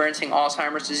are experiencing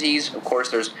Alzheimer's disease. Of course,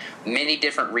 there's many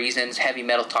different reasons, heavy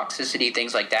metal toxicity,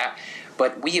 things like that.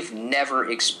 but we have never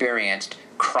experienced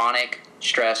chronic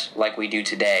stress like we do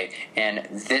today, and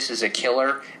this is a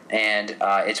killer. And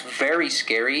it's very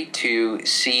scary to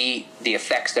see the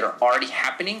effects that are already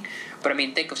happening. But I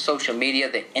mean, think of social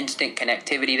media, the instant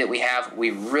connectivity that we have.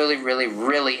 We really, really,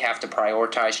 really have to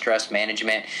prioritize stress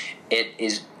management. It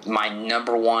is my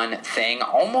number one thing,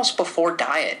 almost before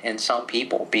diet in some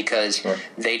people, because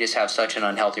they just have such an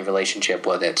unhealthy relationship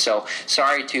with it. So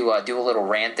sorry to do a little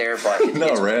rant there, but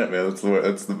rant, man.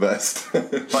 That's the best.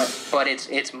 but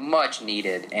it's much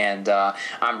needed, and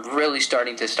I'm really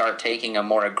starting to taking a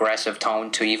more aggressive tone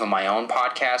to even my own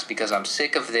podcast, because I'm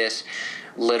sick of this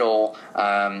little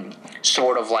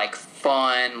sort of like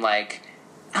fun, like,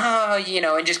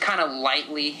 and just kind of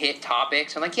lightly hit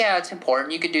topics. I'm like, yeah, it's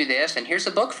important. You could do this, and here's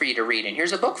a book for you to read, and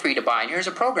here's a book for you to buy, and here's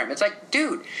a program. It's like,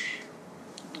 dude,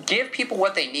 give people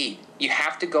what they need. You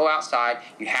have to go outside.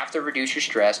 You have to reduce your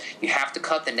stress. You have to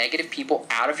cut the negative people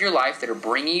out of your life that are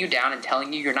bringing you down and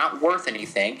telling you you're not worth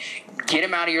anything. Get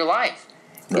them out of your life.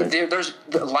 Right.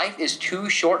 Life is too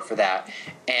short for that,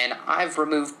 and I've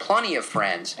removed plenty of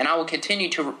friends, and I will continue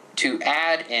to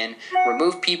add and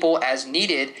remove people as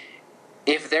needed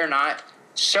if they're not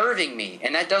serving me.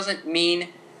 And that doesn't mean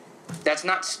that's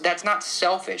not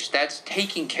selfish. That's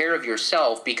taking care of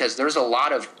yourself, because there's a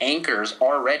lot of anchors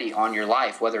already on your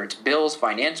life, whether it's bills,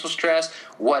 financial stress,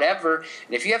 whatever.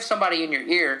 And if you have somebody in your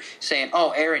ear saying,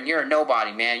 "Oh, Aaron, you're a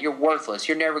nobody, man. You're worthless.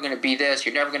 You're never going to be this.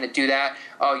 You're never going to do that.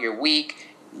 Oh, you're weak,"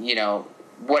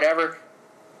 whatever,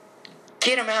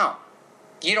 get them out.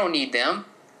 You don't need them.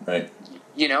 Right.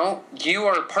 You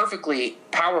are perfectly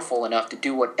powerful enough to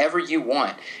do whatever you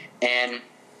want. And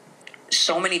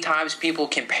so many times people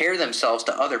compare themselves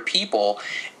to other people,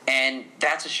 and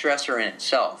that's a stressor in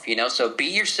itself, So be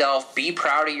yourself, be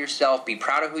proud of yourself, be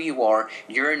proud of who you are.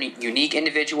 You're a unique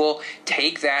individual.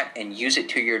 Take that and use it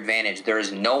to your advantage. There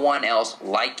is no one else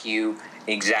like you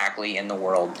exactly in the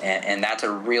world, and that's a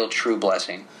real true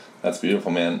blessing. That's beautiful,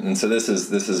 man. And so this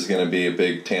is going to be a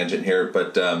big tangent here,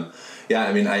 but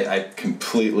I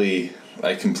completely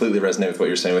resonate with what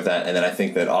you're saying with that. And then I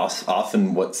think that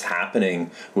often what's happening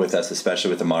with us,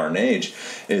 especially with the modern age,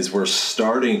 is we're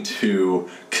starting to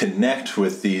connect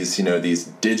with these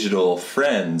digital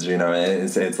friends, and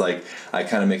it's like, I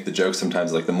kind of make the joke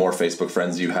sometimes, like, the more Facebook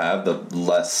friends you have, the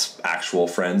less actual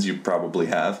friends you probably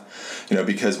have,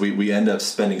 because we end up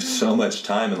spending so much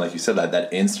time, and like you said,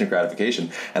 that instant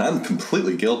gratification. And I'm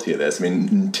completely guilty of this. I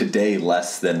mean, today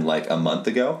less than like a month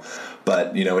ago.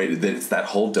 But, it's that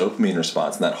whole dopamine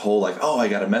response, and that whole like, oh, I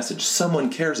got a message, someone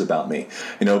cares about me,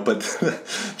 but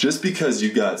just because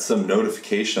you got some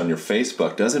notification on your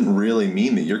Facebook doesn't really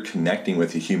mean that you're connecting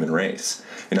with the human race.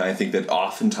 I think that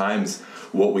oftentimes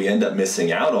what we end up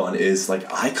missing out on is like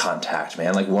eye contact,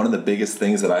 man. Like, one of the biggest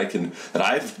things that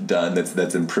I've done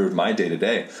that's improved my day to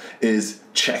day is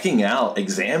checking out,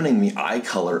 examining the eye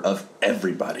color of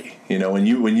everybody. When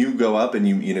you go up and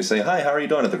you say, "Hi, how are you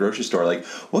doing?" at the grocery store, like,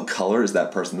 what color is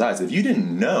that person's eyes? If you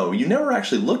didn't know, you never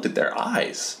actually looked at their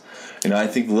eyes. I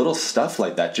think little stuff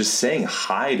like that, just saying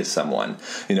hi to someone,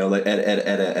 like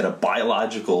at a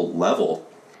biological level,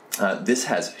 this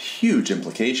has huge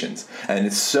implications. And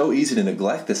it's so easy to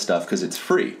neglect this stuff because it's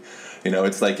free.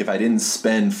 It's like, if I didn't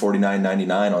spend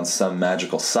 $49.99 on some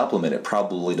magical supplement, it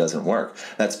probably doesn't work.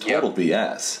 That's total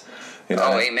BS.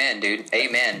 Amen, dude.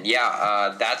 Amen.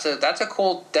 Yeah, that's a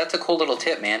cool little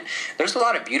tip, man. There's a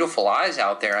lot of beautiful eyes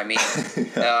out there. I mean,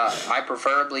 yeah. I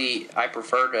prefer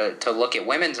to look at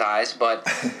women's eyes, but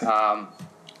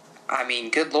I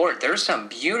mean, good Lord, there's some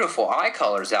beautiful eye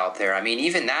colors out there. I mean,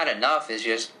 even that enough is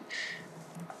just,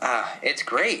 it's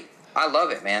great. I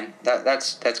love it, man.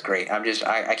 That's great.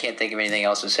 I can't think of anything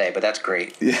else to say, but that's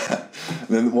great. Yeah. And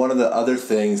then one of the other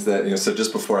things that, so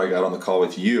just before I got on the call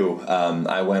with you,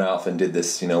 I went off and did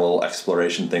this, little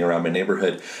exploration thing around my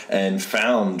neighborhood, and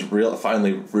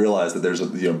finally realized that there's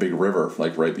a big river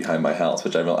like right behind my house,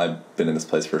 which I've been in this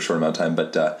place for a short amount of time,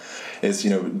 but is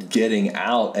getting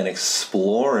out and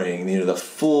exploring the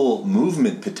full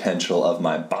movement potential of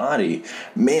my body.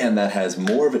 Man, that has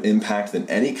more of an impact than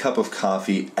any cup of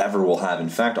coffee ever will have. In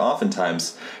fact,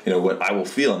 oftentimes, what I will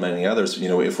feel, and many others,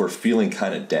 if we're feeling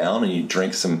kind of down and you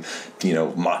drink some, mate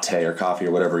or coffee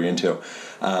or whatever you're into,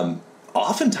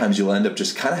 oftentimes you'll end up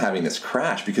just kind of having this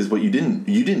crash, because what you didn't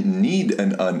need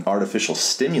an artificial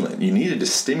stimulant. You needed to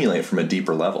stimulate from a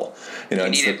deeper level. You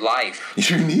needed life.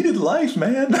 You needed life,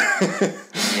 man.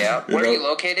 Yeah. Where are you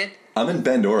located? I'm in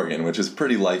Bend, Oregon, which is a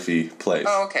pretty lifey place.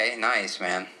 Oh, okay, nice,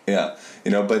 man. Yeah,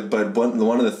 but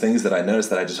one of the things that I noticed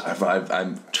that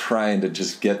I'm trying to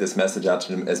just get this message out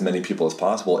to as many people as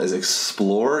possible is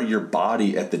explore your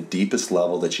body at the deepest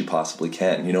level that you possibly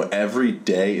can. Every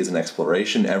day is an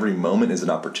exploration. Every moment is an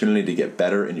opportunity to get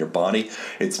better in your body.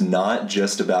 It's not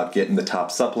just about getting the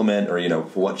top supplement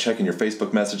or checking your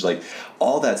Facebook message. Like,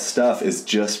 all that stuff is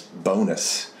just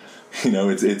bonus.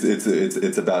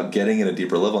 It's about getting at a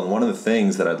deeper level. And one of the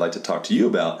things that I'd like to talk to you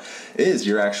about is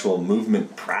your actual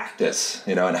movement practice,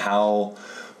 and how,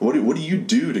 what do you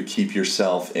do to keep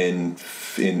yourself in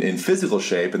physical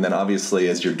shape? And then obviously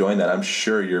as you're doing that, I'm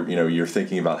sure you're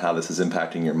thinking about how this is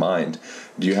impacting your mind.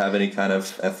 Do you have any kind of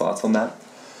thoughts on that?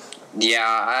 Yeah,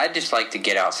 I just like to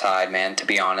get outside, man, to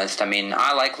be honest. I mean,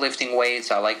 I like lifting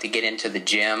weights. I like to get into the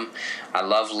gym. I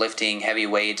love lifting heavy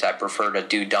weights. I prefer to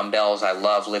do dumbbells. I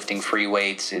love lifting free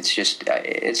weights. It's just,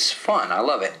 it's fun. I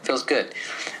love it. It feels good.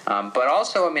 But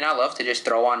also, I mean, I love to just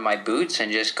throw on my boots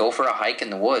and just go for a hike in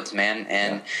the woods, man.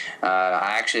 And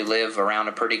I actually live around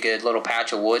a pretty good little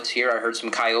patch of woods here. I heard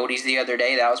some coyotes the other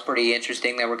day. That was pretty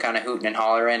interesting. They were kind of hooting and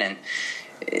hollering. And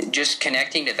just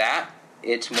connecting to that,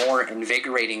 it's more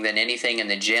invigorating than anything in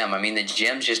the gym. I mean, the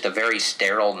gym's just a very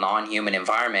sterile, non-human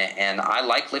environment, and I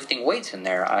like lifting weights in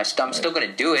there. I'm still going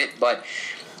to do it, but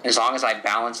as long as I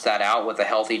balance that out with a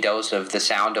healthy dose of the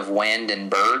sound of wind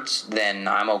and birds, then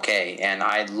I'm okay. And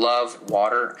I love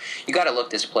water. You got to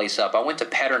look this place up. I went to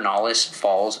Pedernales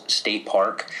Falls State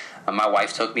Park. My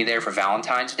wife took me there for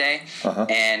Valentine's Day,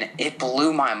 and it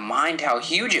blew my mind how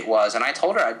huge it was. And I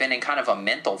told her I'd been in kind of a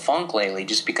mental funk lately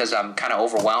just because I'm kind of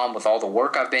overwhelmed with all the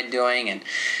work I've been doing and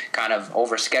kind of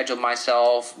overscheduled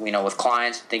myself, with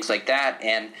clients and things like that.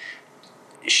 And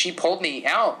she pulled me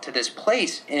out to this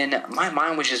place, and my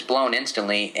mind was just blown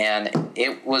instantly, and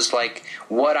it was like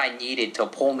what I needed to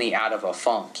pull me out of a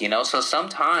funk, So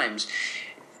sometimes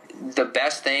the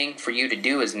best thing for you to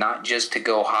do is not just to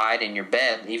go hide in your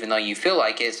bed, even though you feel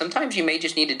like it. Sometimes you may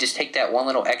just need to just take that one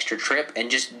little extra trip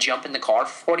and just jump in the car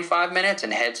for 45 minutes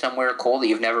and head somewhere cool that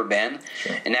you've never been.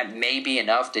 Sure. And that may be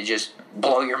enough to just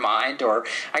blow your mind, or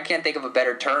I can't think of a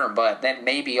better term, but that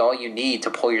may be all you need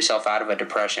to pull yourself out of a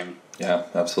depression. Yeah,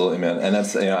 absolutely, man. And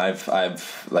that's,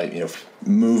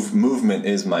 movement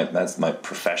is that's my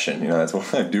profession. That's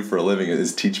what I do for a living,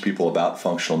 is teach people about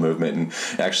functional movement and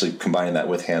actually combining that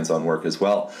with hands-on work as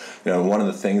well. One of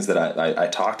the things that I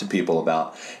talk to people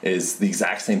about is the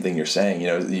exact same thing you're saying.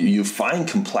 You find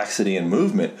complexity in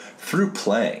movement through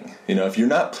playing. If you're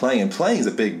not playing, and playing is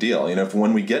a big deal. If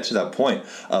when we get to that point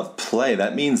of play,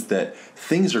 that means that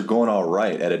things are going all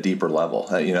right at a deeper level.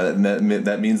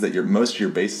 That means that most of your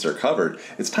bases are covered.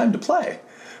 It's time to play.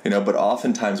 But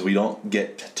oftentimes we don't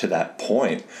get to that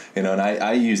point. And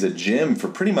I use a gym for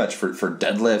pretty much for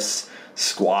deadlifts,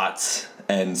 squats,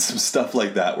 and some stuff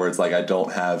like that, where it's like I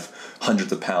don't have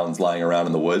hundreds of pounds lying around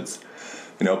in the woods.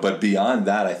 But beyond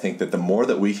that, I think that the more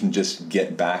that we can just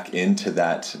get back into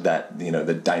that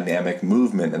the dynamic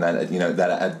movement and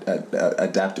that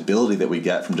adaptability that we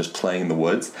get from just playing in the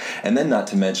woods, and then not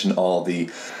to mention all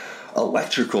the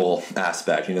electrical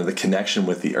aspect, the connection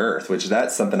with the earth, which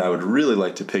that's something I would really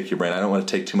like to pick your brain. I don't want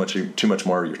to take too much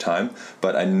more of your time,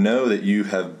 but I know that you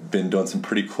have been doing some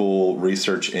pretty cool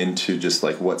research into just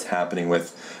like what's happening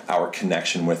with our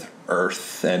connection with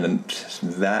earth, and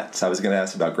that I was going to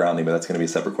ask about grounding, but that's going to be a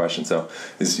separate question. So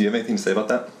do you have anything to say about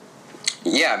that?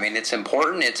 Yeah, I mean, it's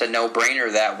important. It's a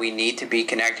no-brainer that we need to be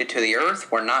connected to the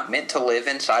earth. We're not meant to live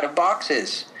inside of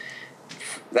boxes.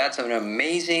 That's an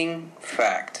amazing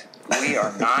fact. We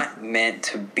are not meant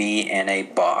to be in a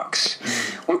box.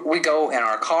 We go in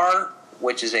our car,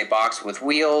 which is a box with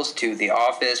wheels, to the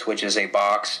office, which is a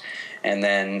box, and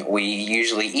then we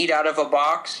usually eat out of a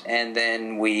box, and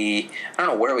then I don't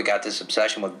know where we got this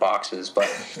obsession with boxes, but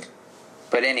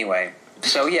anyway.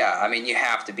 So, yeah, I mean, you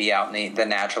have to be out in the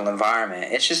natural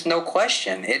environment. It's just no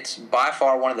question. It's by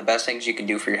far one of the best things you can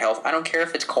do for your health. I don't care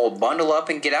if it's cold. Bundle up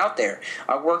and get out there.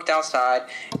 I worked outside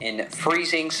in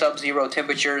freezing sub-zero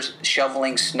temperatures,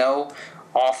 shoveling snow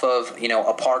off of,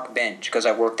 a park bench because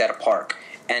I worked at a park.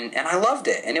 And I loved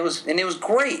it, and it was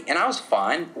great, and I was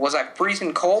fine. Was I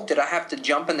freezing cold? Did I have to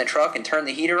jump in the truck and turn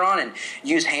the heater on and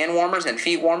use hand warmers and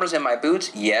feet warmers in my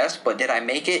boots? Yes, but did I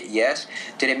make it? Yes.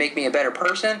 Did it make me a better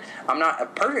person? I'm not a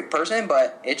perfect person,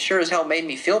 but it sure as hell made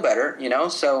me feel better,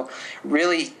 So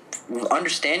really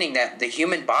understanding that the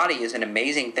human body is an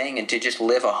amazing thing, and to just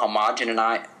live a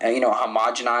homogenized,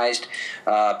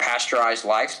 pasteurized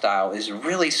lifestyle is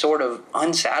really sort of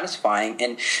unsatisfying.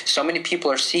 And so many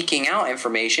people are seeking out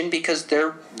information because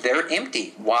they're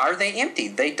empty. Why are they empty?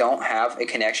 They don't have a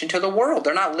connection to the world.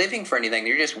 They're not living for anything.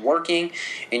 You're just working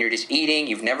and you're just eating.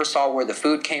 You've never saw where the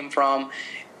food came from.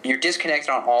 You're disconnected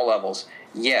on all levels.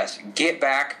 Yes, get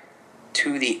back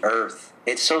to the earth.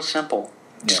 It's so simple.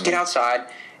 Just get outside.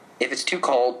 If it's too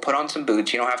cold, put on some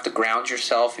boots. You don't have to ground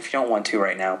yourself if you don't want to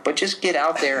right now. But just get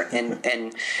out there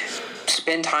and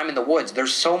spend time in the woods.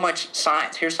 There's so much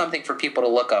science. Here's something for people to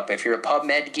look up. If you're a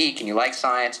PubMed geek and you like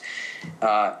science,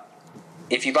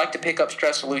 if you'd like to pick up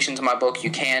Stress Solutions in my book,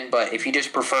 you can. But if you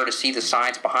just prefer to see the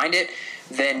science behind it,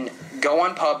 then go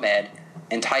on PubMed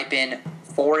and type in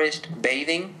forest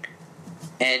bathing,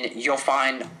 and you'll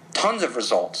find tons of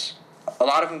results. A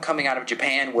lot of them coming out of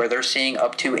Japan, where they're seeing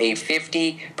up to a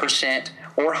 50%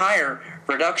 or higher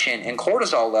reduction in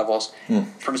cortisol levels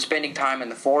from spending time in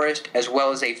the forest, as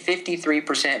well as a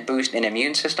 53% boost in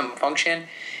immune system function.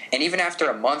 And even after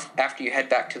a month after you head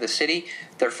back to the city,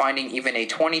 they're finding even a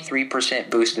 23%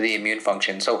 boost of the immune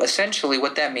function. So essentially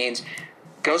what that means,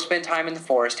 go spend time in the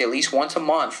forest at least once a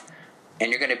month, and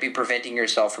you're going to be preventing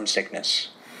yourself from sickness.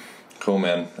 Cool,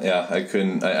 man. Yeah, I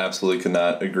absolutely could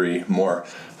not agree more.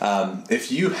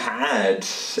 If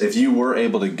you were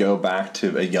able to go back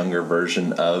to a younger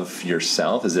version of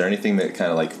yourself, is there anything that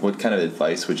kind of like, what kind of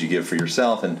advice would you give for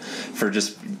yourself and for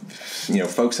just,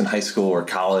 folks in high school or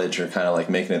college or kind of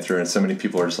like making it through? And so many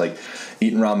people are just like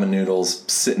eating ramen noodles,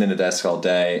 sitting in a desk all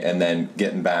day, and then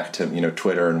getting back to,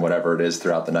 Twitter and whatever it is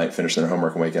throughout the night, finishing their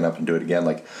homework and waking up and do it again.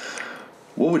 Like,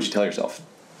 what would you tell yourself?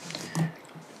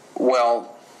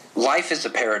 Well, life is a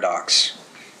paradox.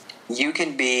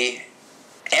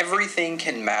 Everything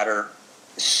can matter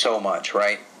so much,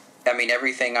 right? I mean,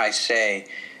 everything I say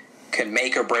could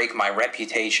make or break my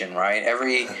reputation, right?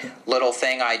 Every little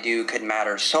thing I do could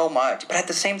matter so much, but at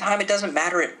the same time, it doesn't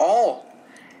matter at all.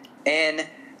 And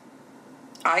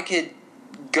I could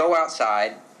go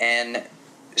outside and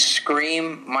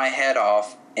scream my head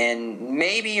off, and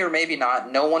maybe or maybe not,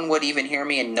 no one would even hear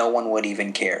me and no one would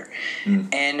even care.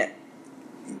 And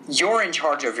you're in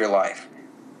charge of your life.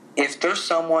 If there's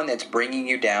someone that's bringing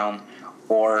you down,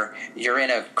 or you're in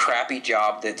a crappy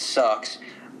job that sucks,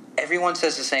 everyone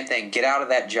says the same thing: get out of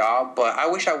that job. But I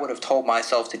wish I would have told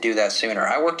myself to do that sooner.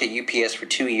 I worked at UPS for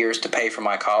 2 years to pay for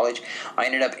my college. I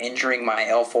ended up injuring my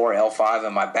L4, L5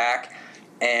 in my back,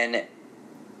 and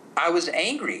I was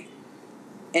angry.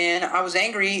 And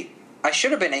I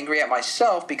should have been angry at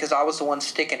myself because I was the one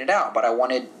sticking it out, but I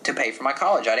wanted to pay for my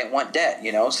college. I didn't want debt,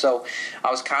 so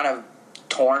I was kind of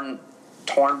torn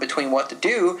between what to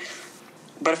do.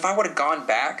 But if I would have gone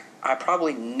back, I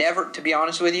probably never, to be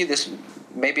honest with you, this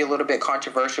may be a little bit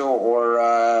controversial, or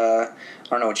I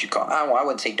don't know what you call it. I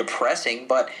wouldn't say depressing,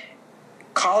 but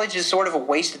college is sort of a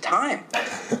waste of time.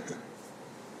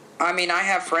 I mean, I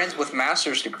have friends with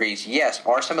master's degrees. Yes.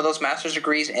 Are some of those master's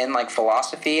degrees in like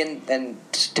philosophy and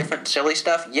different silly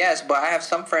stuff? Yes. But I have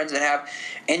some friends that have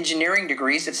engineering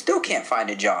degrees that still can't find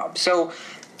a job. So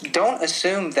don't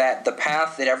assume that the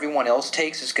path that everyone else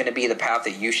takes is going to be the path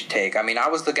that you should take. I mean, I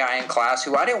was the guy in class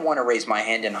who I didn't want to raise my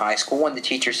hand in high school when the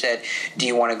teacher said, "Do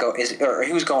you want to go?" Or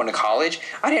who's going to college?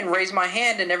 I didn't raise my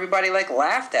hand, and everybody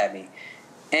laughed at me.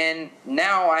 And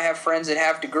now I have friends that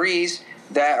have degrees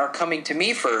that are coming to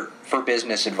me for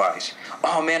business advice.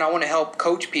 Oh man, I want to help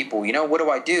coach people. What do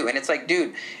I do? And it's like,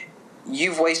 dude,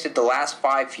 you've wasted the last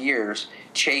 5 years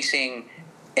chasing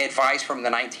advice from the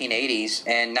 1980s,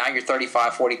 and now you're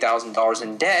 $35,000-$40,000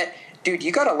 in debt. Dude,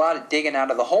 you got a lot of digging out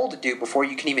of the hole to do before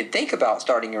you can even think about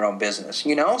starting your own business,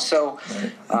 So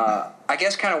I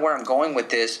guess kind of where I'm going with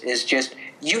this is just,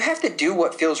 you have to do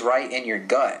what feels right in your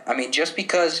gut. I mean, just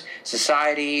because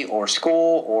society or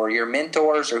school or your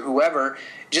mentors or whoever,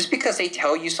 just because they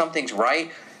tell you something's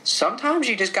right, sometimes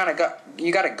you just got to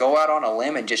go out on a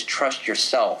limb and just trust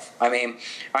yourself. I mean,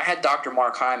 I had Dr.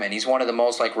 Mark Hyman. He's one of the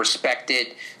most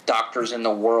respected doctors in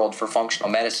the world for functional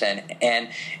medicine, and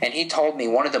he told me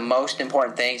one of the most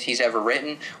important things he's ever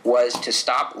written was to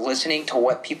stop listening to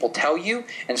what people tell you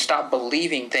and stop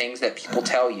believing things that people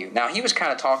tell you. Now, he was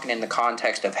kind of talking in the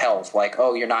context of health, like,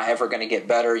 oh, you're not ever going to get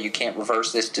better, you can't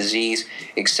reverse this disease,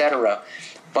 etc.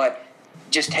 But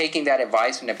just taking that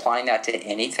advice and applying that to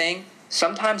anything,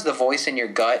 sometimes the voice in your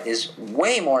gut is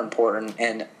way more important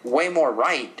and way more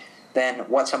right than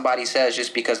what somebody says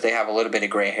just because they have a little bit of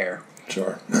gray hair.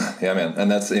 Sure. Yeah, man.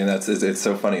 And it's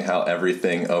so funny how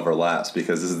everything overlaps,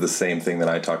 because this is the same thing that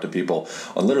I talk to people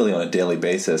literally on a daily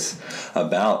basis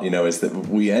about, is that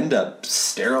we end up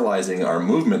sterilizing our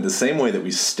movement the same way that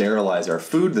we sterilize our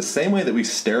food, the same way that we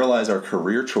sterilize our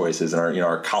career choices and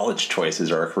our college choices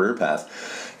or our career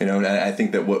path. And I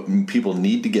think that what people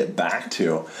need to get back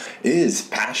to is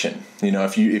passion.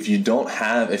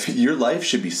 If your life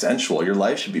should be sensual, your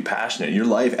life should be passionate, your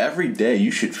life every day,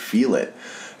 you should feel it.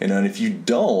 And if you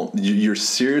don't, you're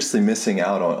seriously missing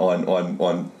out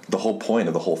on the whole point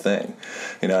of the whole thing.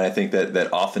 And I think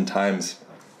that oftentimes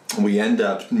we end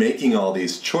up making all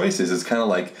these choices. It's kind of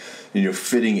like,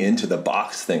 fitting into the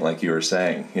box thing, like you were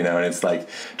saying, and it's like,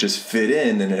 just fit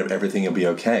in and everything will be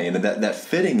okay. And that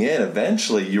fitting in,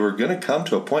 eventually you are going to come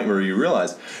to a point where you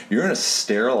realize you're in a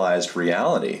sterilized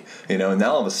reality, and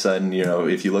now all of a sudden,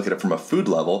 if you look at it from a food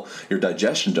level, your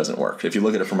digestion doesn't work. If you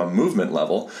look at it from a movement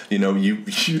level, you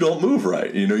don't move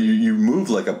right. You move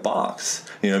like a box.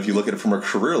 If you look at it from a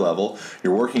career level,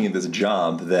 you're working in this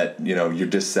job that, you're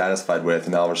dissatisfied with,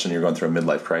 and all of a sudden you're going through a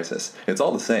midlife crisis. It's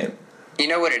all the same. You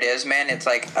know what it is, man? It's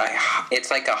like a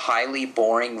highly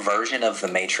boring version of The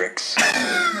Matrix.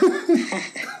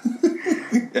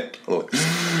 Yeah, totally.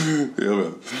 Yeah,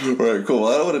 man. All right, cool.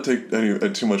 Well, I don't want to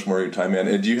take too much more of your time, man.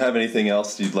 And do you have anything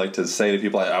else you'd like to say to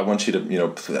people? I want you to,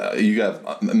 you have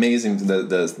amazing,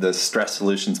 the Stress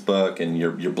Solutions book, and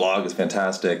your blog is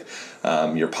fantastic.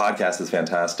 Your podcast is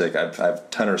fantastic. I've a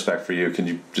ton of respect for you. Can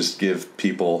you just give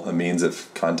people a means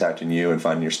of contacting you and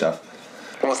finding your stuff?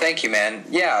 Well, thank you, man.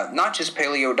 Yeah,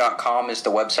 notjustpaleo.com is the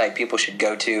website people should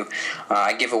go to.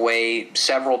 I give away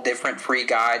several different free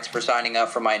guides for signing up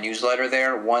for my newsletter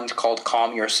there. One's called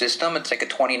Calm Your System. It's like a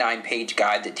 29-page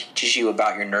guide that teaches you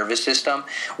about your nervous system,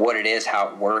 what it is, how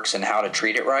it works, and how to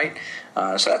treat it right.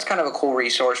 So that's kind of a cool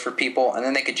resource for people. And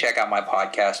then they could check out my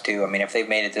podcast, too. I mean, if they've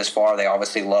made it this far, they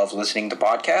obviously love listening to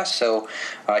podcasts. So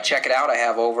check it out. I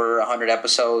have over 100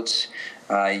 episodes.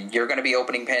 You're going to be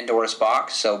opening Pandora's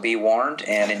box, so be warned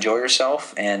and enjoy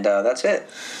yourself, and that's it.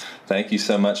 Thank you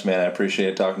so much, man. I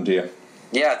appreciate talking to you.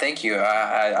 Yeah, thank you.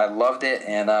 I loved it,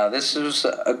 and this was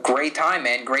a great time,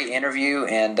 man. Great interview,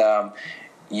 and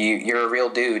you're a real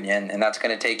dude, and that's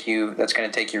going to take you. That's going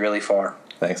to take you really far.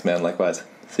 Thanks, man. Likewise.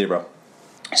 See you, bro.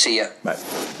 See ya. Bye.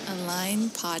 Align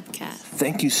Podcast.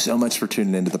 Thank you so much for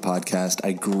tuning into the podcast.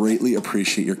 I greatly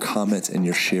appreciate your comments and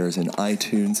your shares in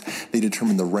iTunes. They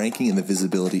determine the ranking and the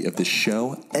visibility of the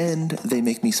show, and they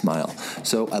make me smile.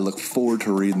 So I look forward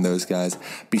to reading those, guys.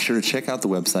 Be sure to check out the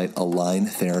website,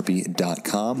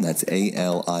 aligntherapy.com. That's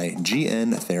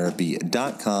ALIGN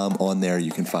therapy.com. On there,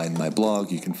 you can find my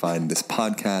blog. You can find this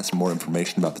podcast, more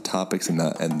information about the topics and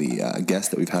the guests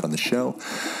that we've had on the show.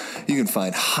 You can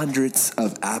find hundreds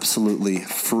of absolutely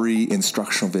free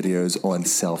instructional videos on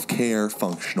self-care,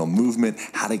 functional movement,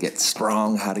 how to get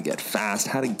strong, how to get fast,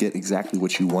 how to get exactly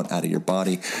what you want out of your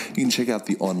body. You can check out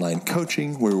the online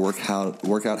coaching where we work out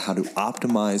how to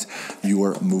optimize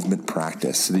your movement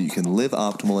practice so that you can live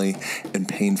optimally and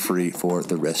pain-free for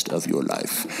the rest of your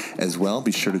life. As well,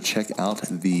 be sure to check out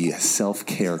the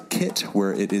self-care kit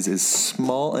where it is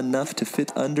small enough to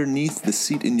fit underneath the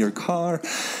seat in your car.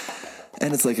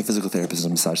 And it's like a physical therapist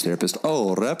and a massage therapist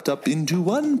all wrapped up into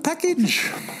one package.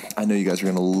 I know you guys are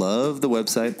going to love the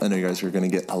website. I know you guys are going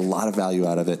to get a lot of value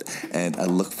out of it. And I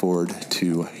look forward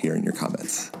to hearing your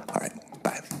comments. All right.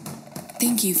 Bye.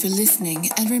 Thank you for listening,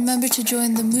 and remember to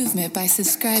join the movement by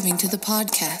subscribing to the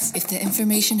podcast. If the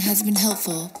information has been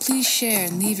helpful, please share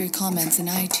and leave your comments in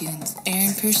iTunes.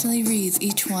 Aaron personally reads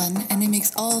each one, and it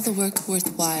makes all the work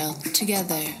worthwhile.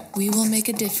 Together, we will make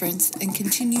a difference and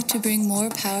continue to bring more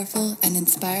powerful and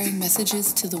inspiring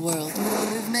messages to the world.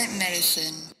 Movement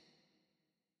Medicine.